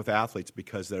bit different with athletes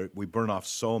because we burn off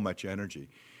so much energy.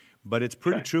 But it's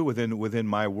pretty true within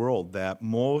my world that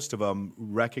most of them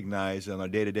recognize on a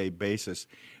day-to-day basis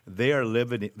they're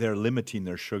limiting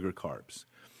their sugar carbs.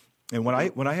 And when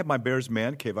I have my Bears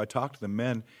Man Cave, I talk to the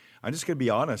men. I'm just going to be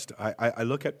honest. I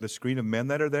look at the screen of men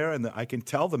that are there, and I can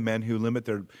tell the men who limit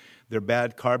their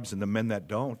bad carbs and the men that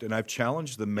don't. And I've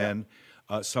challenged the men.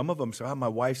 Some of them say, my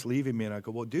wife's leaving me. And I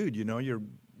go, well, dude,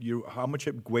 you're how much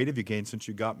weight have you gained since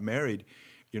you got married?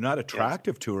 You're not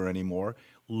attractive to her anymore.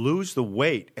 Lose the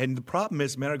weight. And the problem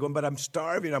is, men are going, but I'm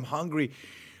starving. I'm hungry.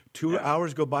 2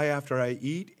 hours go by after I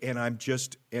eat, and I'm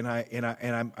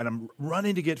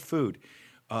running to get food.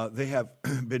 They have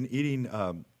been eating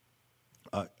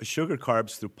sugar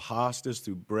carbs through pastas,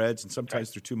 through breads, and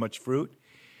sometimes through too much fruit.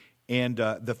 And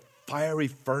the fiery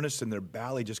furnace in their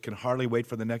belly just can hardly wait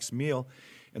for the next meal.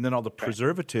 And then all the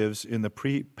preservatives in the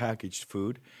prepackaged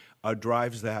food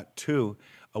drives that too.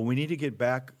 We need to get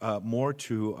back more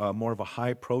to more of a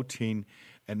high protein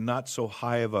and not so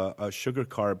high of a sugar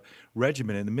carb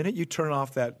regimen. And the minute you turn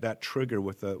off that trigger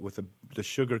with the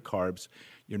sugar carbs,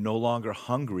 you're no longer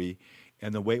hungry,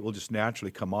 and the weight will just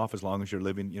naturally come off as long as you're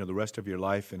living the rest of your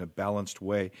life in a balanced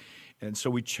way. And so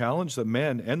we challenge the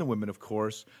men and the women, of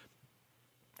course.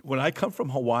 When I come from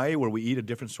Hawaii, where we eat a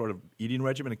different sort of eating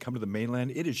regimen, and come to the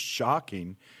mainland, it is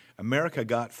shocking. America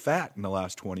got fat in the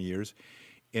last 20 years.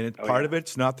 And part of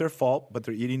it's not their fault, but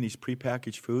they're eating these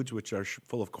prepackaged foods, which are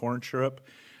full of corn syrup.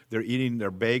 They're eating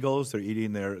their bagels. They're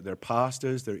eating their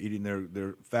pastas. They're eating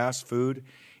their fast food.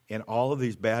 And all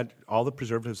the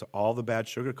preservatives, all the bad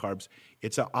sugar carbs,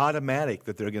 it's an automatic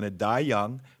that they're going to die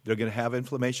young. They're going to have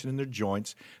inflammation in their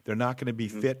joints. They're not going to be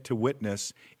fit to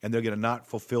witness, and they're going to not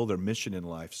fulfill their mission in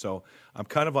life. So I'm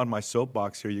kind of on my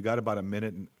soapbox here. You got about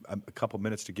a couple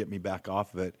minutes to get me back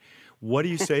off of it. What do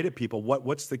you say to people? What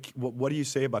do you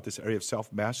say about this area of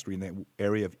self-mastery in the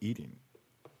area of eating?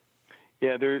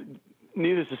 Yeah,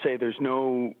 needless to say, there's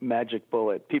no magic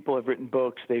bullet. People have written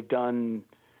books. They've done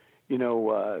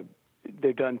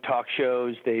they've done talk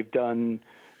shows, they've done,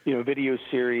 video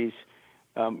series,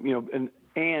 and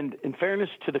in fairness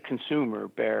to the consumer,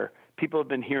 Bear, people have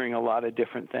been hearing a lot of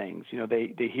different things.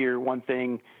 They hear one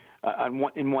thing,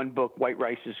 in one book, white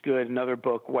rice is good, another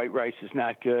book, white rice is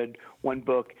not good, one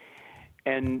book,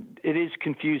 and it is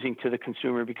confusing to the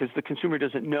consumer because the consumer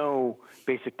doesn't know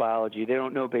basic biology. They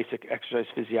don't know basic exercise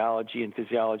physiology and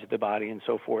physiology of the body and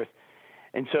so forth.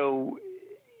 And so,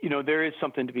 there is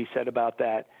something to be said about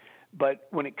that. But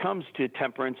when it comes to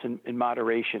temperance and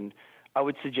moderation, I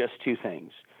would suggest two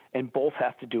things, and both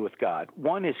have to do with God.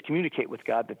 One is communicate with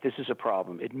God that this is a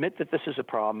problem. Admit that this is a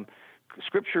problem.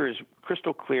 Scripture is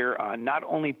crystal clear on not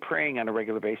only praying on a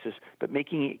regular basis, but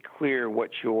making it clear what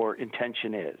your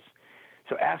intention is.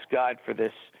 So ask God for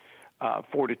this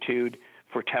fortitude,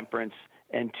 for temperance,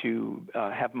 and to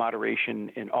have moderation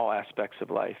in all aspects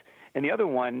of life. And the other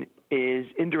one is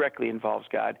indirectly involves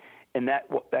God, and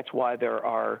that's why there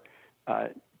are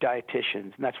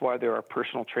dietitians, and that's why there are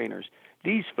personal trainers.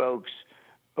 These folks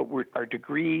are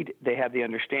degreed. They have the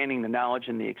understanding, the knowledge,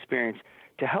 and the experience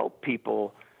to help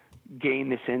people gain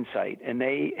this insight, and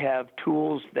they have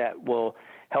tools that will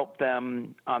help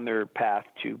them on their path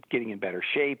to getting in better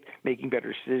shape, making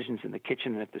better decisions in the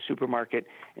kitchen and at the supermarket,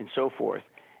 and so forth.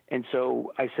 And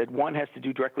so I said one has to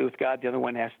do directly with God, the other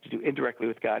one has to do indirectly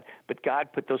with God. But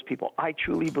God put those people, I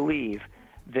truly believe,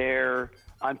 there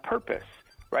on purpose,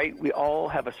 right? We all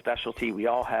have a specialty. We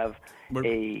all have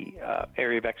a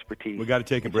area of expertise. We got to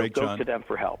take a break, so go John. to them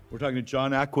for help. We're talking to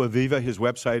John Aquaviva. His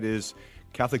website is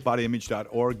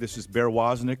CatholicBodyImage.org. This is Bear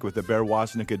Woznick with the Bear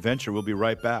Woznick Adventure. We'll be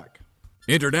right back.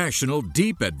 International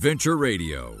Deep Adventure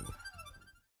Radio.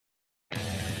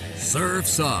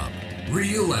 Surf's Up.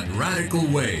 Real and radical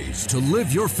ways to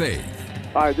live your faith.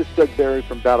 Hi, this is Doug Barry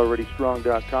from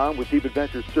BattleReadyStrong.com with Deep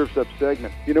Adventure's Surf's Up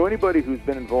segment. You know, anybody who's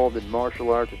been involved in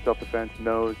martial arts or self-defense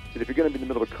knows that if you're going to be in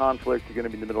the middle of a conflict, you're going to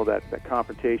be in the middle of that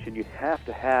confrontation, you have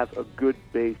to have a good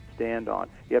base to stand on.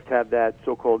 You have to have that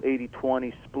so-called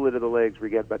 80-20 split of the legs where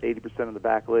you get about 80% of the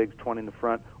back legs, 20 in the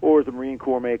front, or as the Marine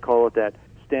Corps may call it, that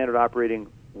standard operating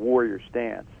warrior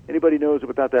stance. Anybody knows that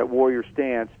without that warrior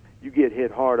stance, you get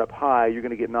hit hard up high, you're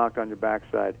going to get knocked on your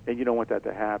backside, and you don't want that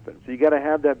to happen. So you got to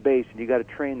have that base, and you got to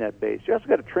train that base. You also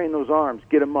got to train those arms,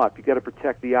 get them up. You got to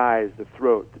protect the eyes, the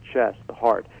throat, the chest, the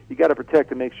heart. You got to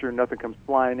protect and make sure nothing comes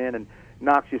flying in and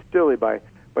knocks you silly by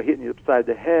hitting you upside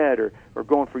the head or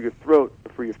going for your throat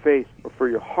or for your face or for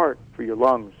your heart, for your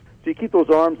lungs. So you keep those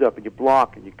arms up, and you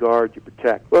block, and you guard, you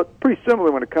protect. Well, it's pretty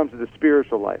similar when it comes to the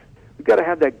spiritual life. We've got to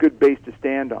have that good base to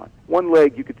stand on. One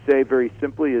leg, you could say very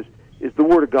simply, is the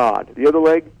Word of God. The other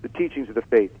leg, the teachings of the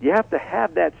faith. You have to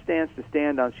have that stance to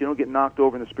stand on so you don't get knocked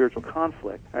over in the spiritual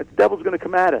conflict. Right? The devil's going to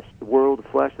come at us. The world, the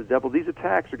flesh, the devil. These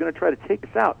attacks are going to try to take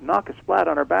us out, knock us flat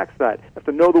on our backside. You have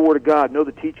to know the Word of God, know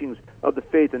the teachings of the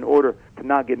faith in order to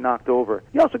not get knocked over.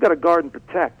 You also got to guard and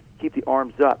protect. Keep the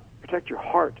arms up. Protect your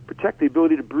heart. Protect the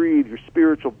ability to breathe, your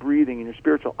spiritual breathing and your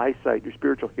spiritual eyesight, your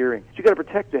spiritual hearing. So you got to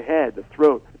protect the head, the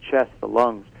throat, the chest, the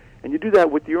lungs. And you do that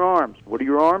with your arms. What are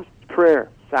your arms? Prayer,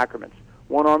 sacraments.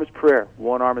 One arm is prayer,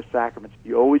 one arm is sacraments.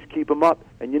 You always keep them up,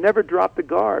 and you never drop the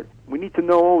guard. We need to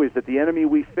know always that the enemy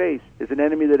we face is an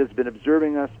enemy that has been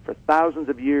observing us for thousands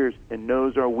of years and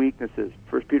knows our weaknesses.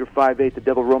 1 Peter 5:8, the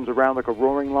devil roams around like a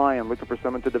roaring lion looking for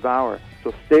someone to devour.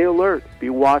 So stay alert, be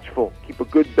watchful, keep a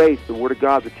good base, the Word of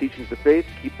God, the teachings of faith,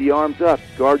 keep the arms up,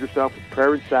 guard yourself with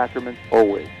prayer and sacraments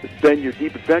always. It's been your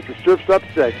Deep Adventure Surf's Up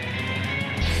segment.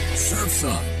 Surf's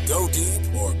Up. Go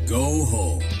deep or go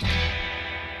home.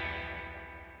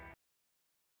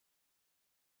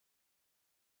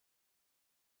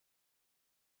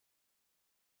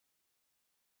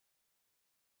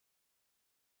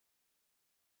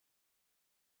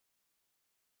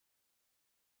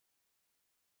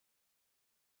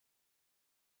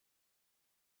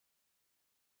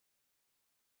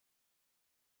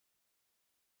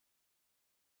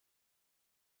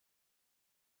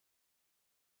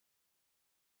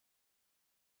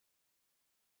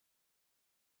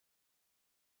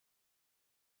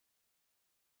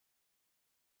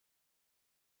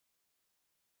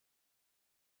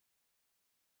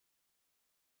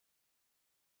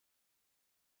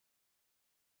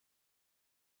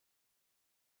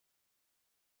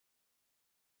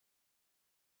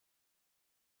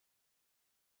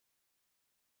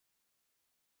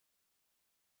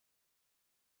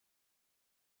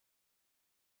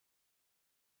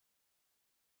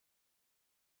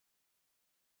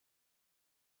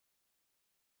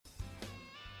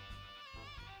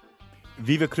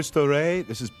 Viva Cristo Rey.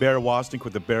 This is Bear Woznick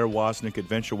with the Bear Woznick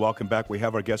Adventure. Welcome back. We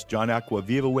have our guest John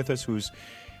Aquaviva with us, who's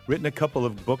written a couple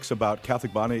of books about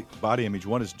Catholic body image.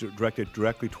 One is directed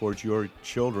directly towards your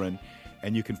children,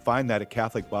 and you can find that at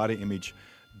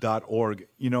CatholicBodyImage.org.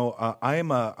 You know, I'm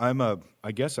a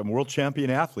world champion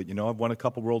athlete. You know, I've won a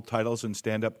couple world titles in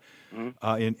stand-up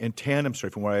in tandem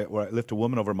surfing, where I lift a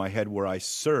woman over my head where I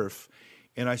surf,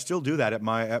 and I still do that at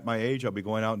my age. I'll be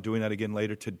going out and doing that again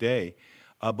later today.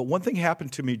 But one thing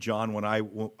happened to me, John, when I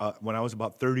was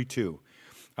about 32.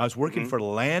 I was working for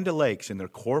Land O'Lakes in their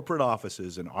corporate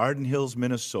offices in Arden Hills,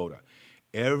 Minnesota.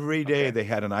 Every day they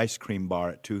had an ice cream bar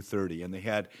at 2:30, and they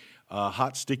had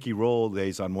hot sticky roll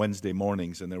days on Wednesday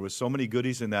mornings, and there was so many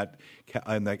goodies in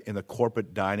the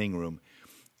corporate dining room.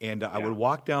 And I would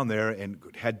walk down there and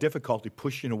had difficulty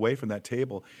pushing away from that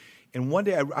table. And one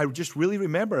day I just really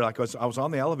remember, like I was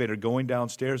on the elevator going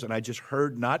downstairs, and I just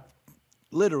heard, not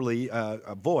literally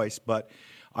a voice, but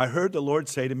I heard the Lord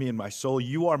say to me in my soul,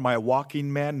 "You are my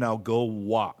walking man, now go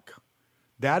walk."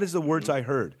 That is the words I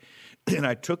heard. And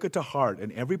I took it to heart.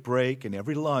 And every break and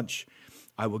every lunch,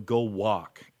 I would go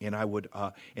walk. And I would,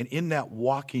 and in that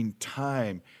walking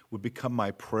time would become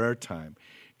my prayer time.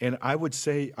 And I would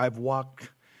say I've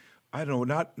walked, I don't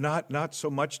know, not so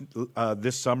much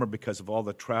this summer because of all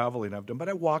the traveling I've done, but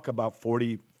I walk about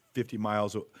 40, 50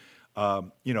 miles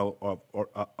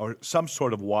or some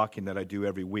sort of walking that I do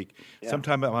every week. Yeah.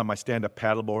 Sometimes I'm on my stand-up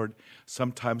paddleboard.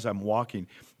 Sometimes I'm walking.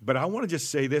 But I want to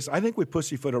just say this. I think we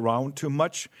pussyfoot around too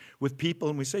much with people,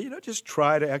 and we say, just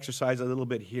try to exercise a little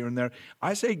bit here and there.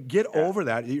 I say get over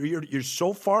that. You're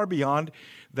so far beyond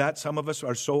that. Some of us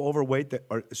are so overweight that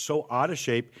are so out of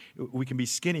shape. We can be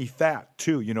skinny fat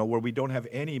too, where we don't have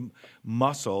any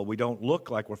muscle. We don't look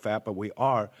like we're fat, but we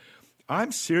are.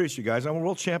 I'm serious, you guys. I'm a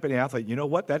world champion athlete. You know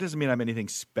what? That doesn't mean I'm anything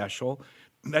special.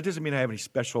 That doesn't mean I have any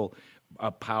special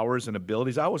powers and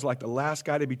abilities. I was like the last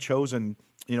guy to be chosen,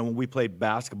 when we played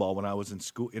basketball when I was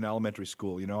in elementary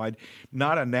school. I'm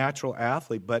not a natural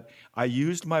athlete, but I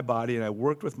used my body and I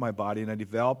worked with my body and I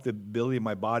developed the ability of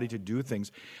my body to do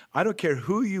things. I don't care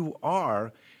who you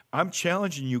are. I'm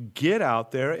challenging you, get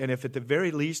out there, and if at the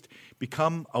very least,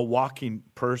 become a walking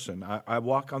person. I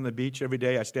walk on the beach every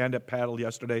day. I stand-up paddled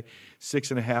yesterday,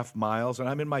 6.5 miles, and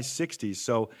I'm in my 60s.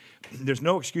 So there's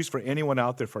no excuse for anyone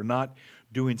out there for not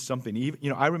doing something.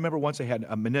 Even, I remember once I had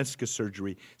a meniscus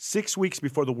surgery 6 weeks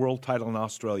before the world title in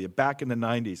Australia, back in the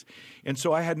 90s. And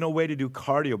so I had no way to do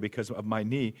cardio because of my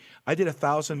knee. I did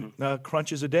 1,000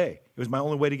 crunches a day. It was my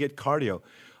only way to get cardio.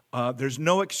 There's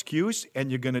no excuse, and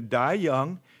you're going to die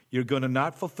young. You're going to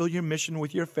not fulfill your mission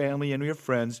with your family and your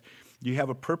friends. You have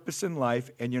a purpose in life,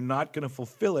 and you're not going to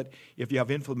fulfill it if you have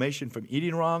inflammation from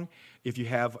eating wrong, if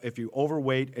you're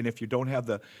overweight, and if you don't have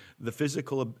the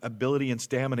physical ability and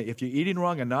stamina. If you're eating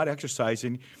wrong and not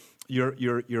exercising,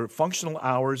 your functional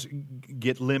hours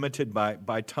get limited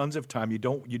by tons of time. You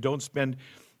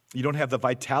don't have the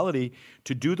vitality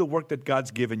to do the work that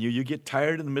God's given you. You get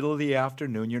tired in the middle of the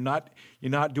afternoon. You're not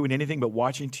doing anything but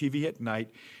watching TV at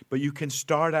night. But you can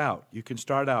start out.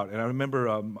 And I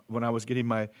remember when I was getting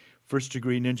my first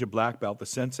degree ninja black belt, the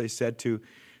sensei said to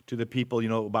the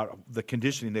people, about the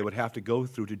conditioning they would have to go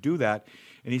through to do that.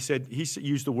 And he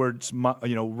used the words,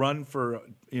 run for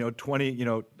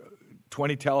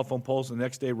 20 telephone poles, and the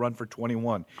next day run for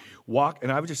 21. Walk, and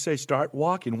I would just say start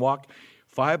walking. Walk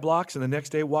 5 blocks, and the next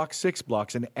day walk 6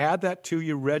 blocks, and add that to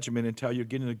your regimen until you're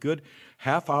getting a good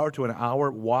half hour to an hour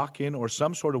walk in or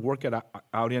some sort of workout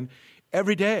out in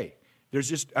every day.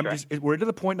 We're to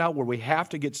the point now where we have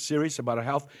to get serious about our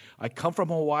health. I come from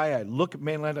Hawaii. I look at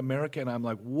mainland America, and I'm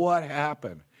like, what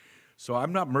happened? So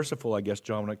I'm not merciful, I guess,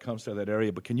 John, when it comes to that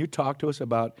area. But can you talk to us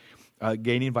about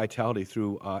gaining vitality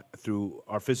through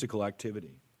our physical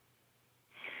activity?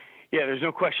 Yeah, there's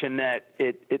no question that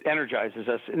it energizes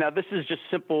us. Now, this is just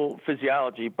simple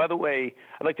physiology. By the way,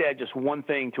 I'd like to add just one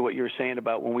thing to what you were saying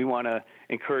about when we want to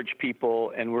encourage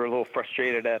people and we're a little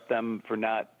frustrated at them for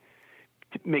not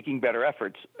making better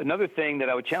efforts. Another thing that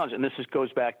I would challenge, and this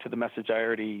goes back to the message I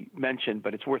already mentioned,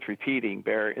 but it's worth repeating,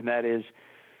 Bear, and that is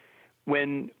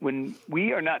when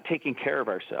we are not taking care of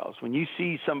ourselves, when you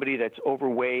see somebody that's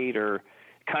overweight or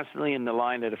constantly in the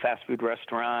line at a fast food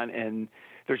restaurant and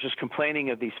they're just complaining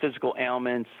of these physical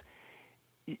ailments,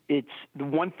 it's the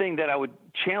one thing that I would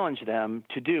challenge them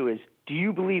to do is, do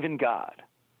you believe in God?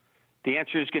 The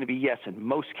answer is going to be yes in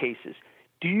most cases.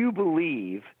 Do you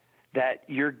believe that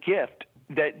your gift,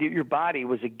 that your body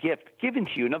was a gift given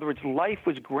to you? In other words, life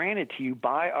was granted to you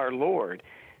by our Lord.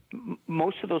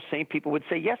 Most of those same people would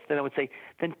say yes. Then I would say,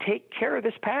 then take care of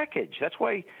this package. That's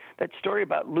why that story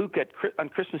about Luke on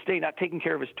Christmas Day not taking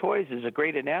care of his toys is a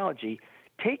great analogy.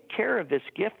 Take care of this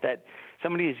gift that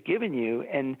somebody has given you.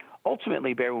 And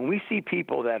ultimately, Bear, when we see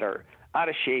people that are out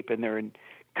of shape and they're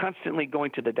constantly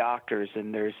going to the doctors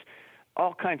and there's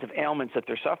all kinds of ailments that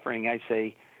they're suffering, I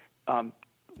say,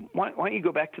 why don't you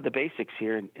go back to the basics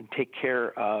here and take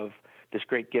care of this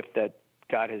great gift that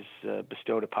God has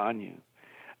bestowed upon you?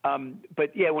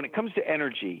 But yeah, when it comes to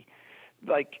energy,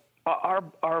 like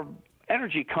our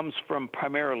energy comes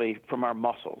primarily from our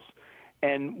muscles.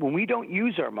 And when we don't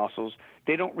use our muscles,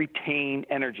 they don't retain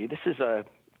energy.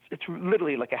 It's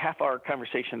literally like a half-hour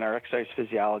conversation in our exercise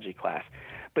physiology class.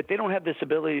 But they don't have this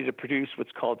ability to produce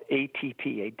what's called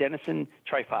ATP, adenosine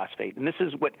triphosphate. And this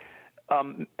is what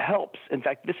helps. In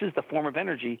fact, this is the form of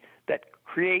energy that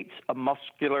creates a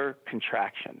muscular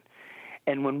contraction.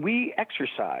 And when we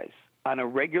exercise on a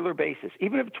regular basis,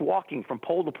 even if it's walking from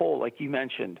pole to pole, like you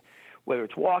mentioned, whether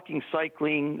it's walking,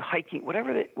 cycling, hiking,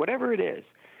 whatever it is,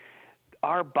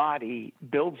 our body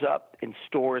builds up and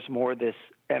stores more of this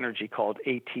energy called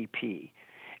ATP.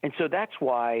 And so that's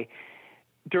why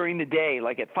during the day,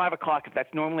 like at 5 o'clock, if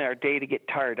that's normally our day to get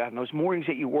tired, on those mornings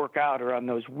that you work out or on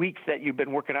those weeks that you've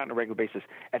been working out on a regular basis,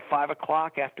 at 5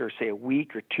 o'clock after, say, a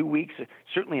week or 2 weeks,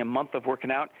 certainly a month of working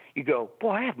out, you go,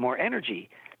 boy, I have more energy.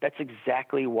 That's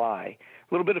exactly why.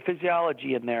 A little bit of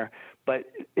physiology in there, but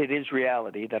it is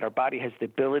reality that our body has the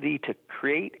ability to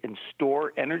create and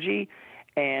store energy.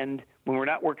 And when we're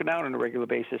not working out on a regular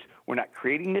basis, we're not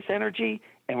creating this energy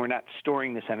and we're not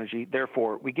storing this energy.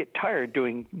 Therefore, we get tired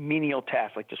doing menial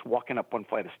tasks like just walking up one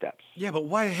flight of steps. Yeah, but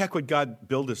why the heck would God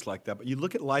build us like that? But you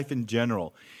look at life in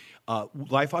general.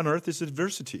 Life on earth is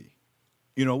adversity.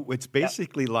 It's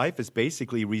basically life is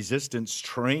basically resistance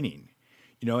training.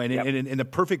 And in the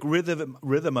perfect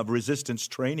rhythm of resistance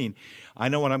training, I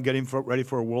know when I'm getting ready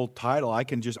for a world title, I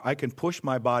can push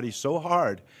my body so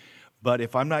hard. But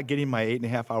if I'm not getting my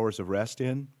 8.5 hours of rest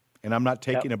in, and I'm not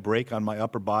taking a break on my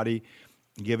upper body,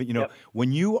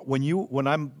 when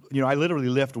I'm, I literally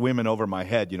lift women over my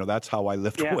head. That's how I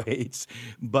lift weights.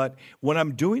 But when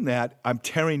I'm doing that, I'm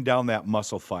tearing down that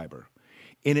muscle fiber.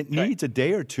 And it needs a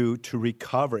day or two to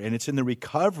recover. And it's in the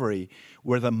recovery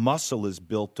where the muscle is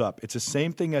built up. It's the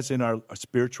same thing as in our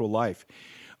spiritual life.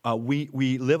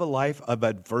 We live a life of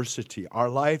adversity. Our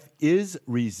life is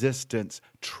resistance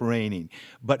training.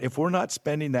 But if we're not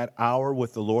spending that hour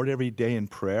with the Lord every day in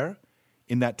prayer,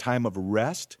 in that time of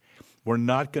rest, we're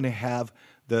not going to have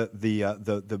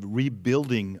the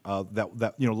rebuilding of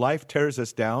that. Life tears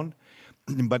us down,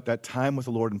 but that time with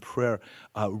the Lord in prayer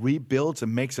rebuilds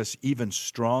and makes us even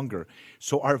stronger.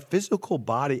 So our physical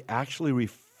body actually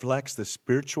reflects the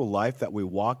spiritual life that we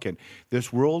walk in.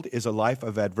 This world is a life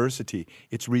of adversity.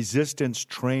 It's resistance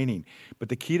training. But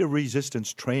the key to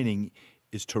resistance training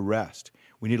is to rest.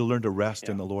 We need to learn to rest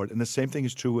in the Lord. And the same thing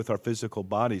is true with our physical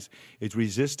bodies. It's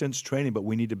resistance training, but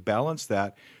we need to balance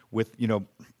that with,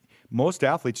 most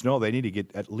athletes know they need to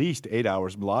get at least 8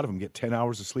 hours. A lot of them get 10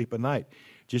 hours of sleep a night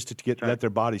just to let their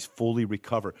bodies fully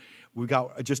recover. We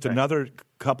got just another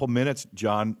couple minutes,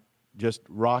 John. Just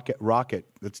rock it.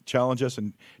 Let's challenge us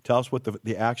and tell us what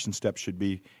the action steps should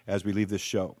be as we leave this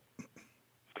show.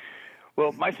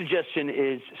 Well, my suggestion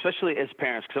is, especially as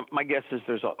parents, because my guess is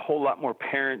there's a whole lot more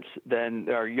parents than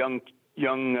there are young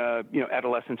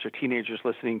adolescents or teenagers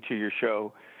listening to your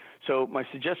show. So my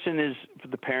suggestion is for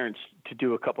the parents to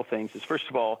do a couple things. First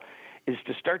of all, is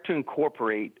to start to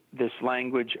incorporate this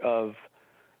language of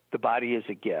the body is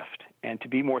a gift and to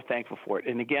be more thankful for it.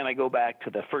 And again, I go back to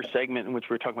the first segment in which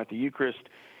we were talking about the Eucharist.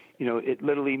 It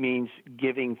literally means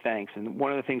giving thanks. And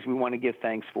one of the things we want to give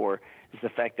thanks for is the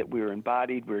fact that we were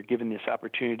embodied, we were given this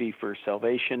opportunity for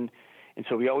salvation. And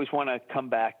so we always want to come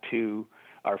back to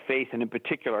our faith, and in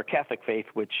particular our Catholic faith,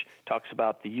 which talks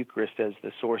about the Eucharist as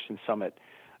the source and summit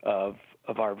of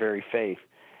our very faith.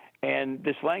 And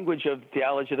this language of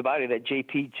theology of the body that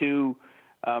JP2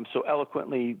 so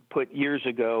eloquently put years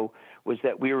ago was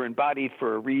that we were embodied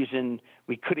for a reason.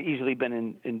 We could have easily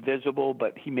been invisible,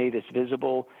 but he made us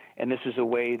visible, and this is a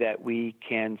way that we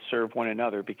can serve one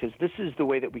another, because this is the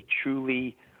way that we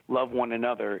truly love one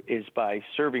another, is by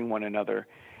serving one another.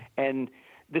 And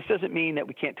this doesn't mean that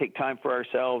we can't take time for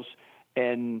ourselves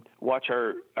and watch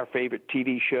our favorite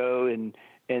TV show and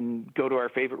go to our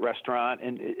favorite restaurant,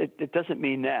 and it doesn't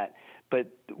mean that.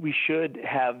 But we should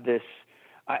have this.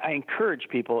 I encourage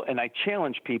people and I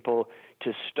challenge people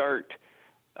to start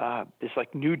this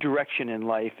like new direction in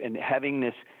life and having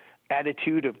this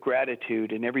attitude of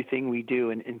gratitude in everything we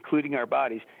do, and including our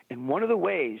bodies. And one of the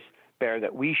ways, Bear,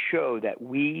 that we show that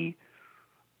we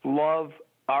love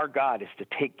our God is to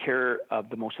take care of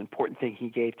the most important thing he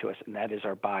gave to us, and that is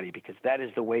our body, because that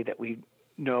is the way that we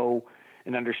know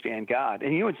and understand God.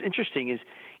 And what's interesting is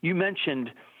you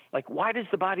mentioned, like, why does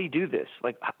the body do this?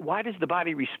 Like, why does the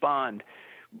body respond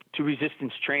to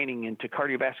resistance training and to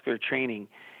cardiovascular training?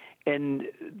 And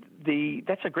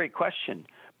that's a great question.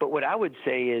 But what I would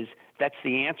say is that's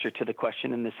the answer to the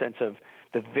question, in the sense of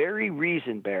the very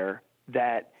reason, Bear,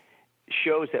 that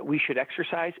shows that we should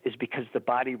exercise is because the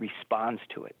body responds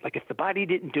to it. Like, if the body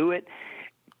didn't do it,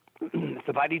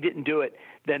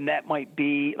 then that might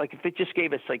be like if it just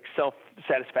gave us like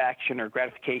self-satisfaction or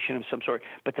gratification of some sort.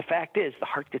 But the fact is, the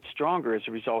heart gets stronger as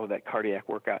a result of that cardiac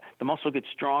workout. The muscle gets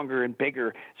stronger and bigger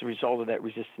as a result of that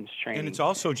resistance training. And it's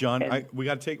also, John, we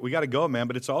got to go, man.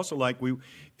 But it's also like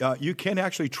you can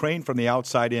actually train from the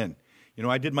outside in.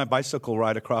 I did my bicycle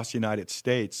ride across the United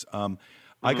States.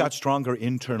 I got stronger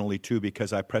internally, too,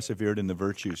 because I persevered in the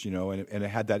virtues, and it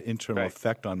had that internal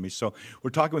effect on me. So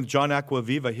we're talking with John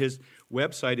Aquaviva. His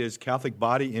website is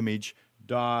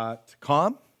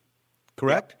CatholicBodyImage.com,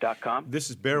 correct? Yep, .com. This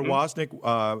is Bear Woznick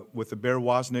with the Bear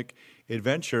Woznick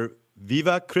Adventure.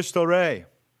 Viva Cristo Rey.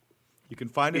 You can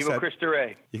find us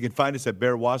You can find us at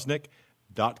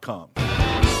BearWoznick.com.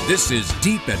 This is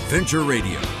Deep Adventure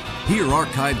Radio. Hear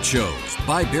archived shows,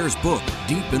 buy Bear's book,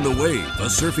 Deep in the Wave, A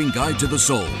Surfing Guide to the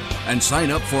Soul, and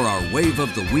sign up for our Wave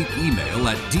of the Week email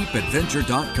at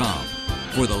deepadventure.com.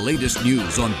 For the latest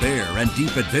news on Bear and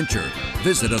Deep Adventure,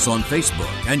 visit us on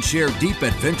Facebook and share Deep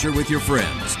Adventure with your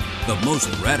friends. The most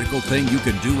radical thing you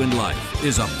can do in life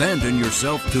is abandon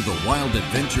yourself to the wild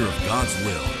adventure of God's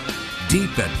will.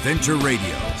 Deep Adventure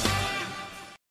Radio.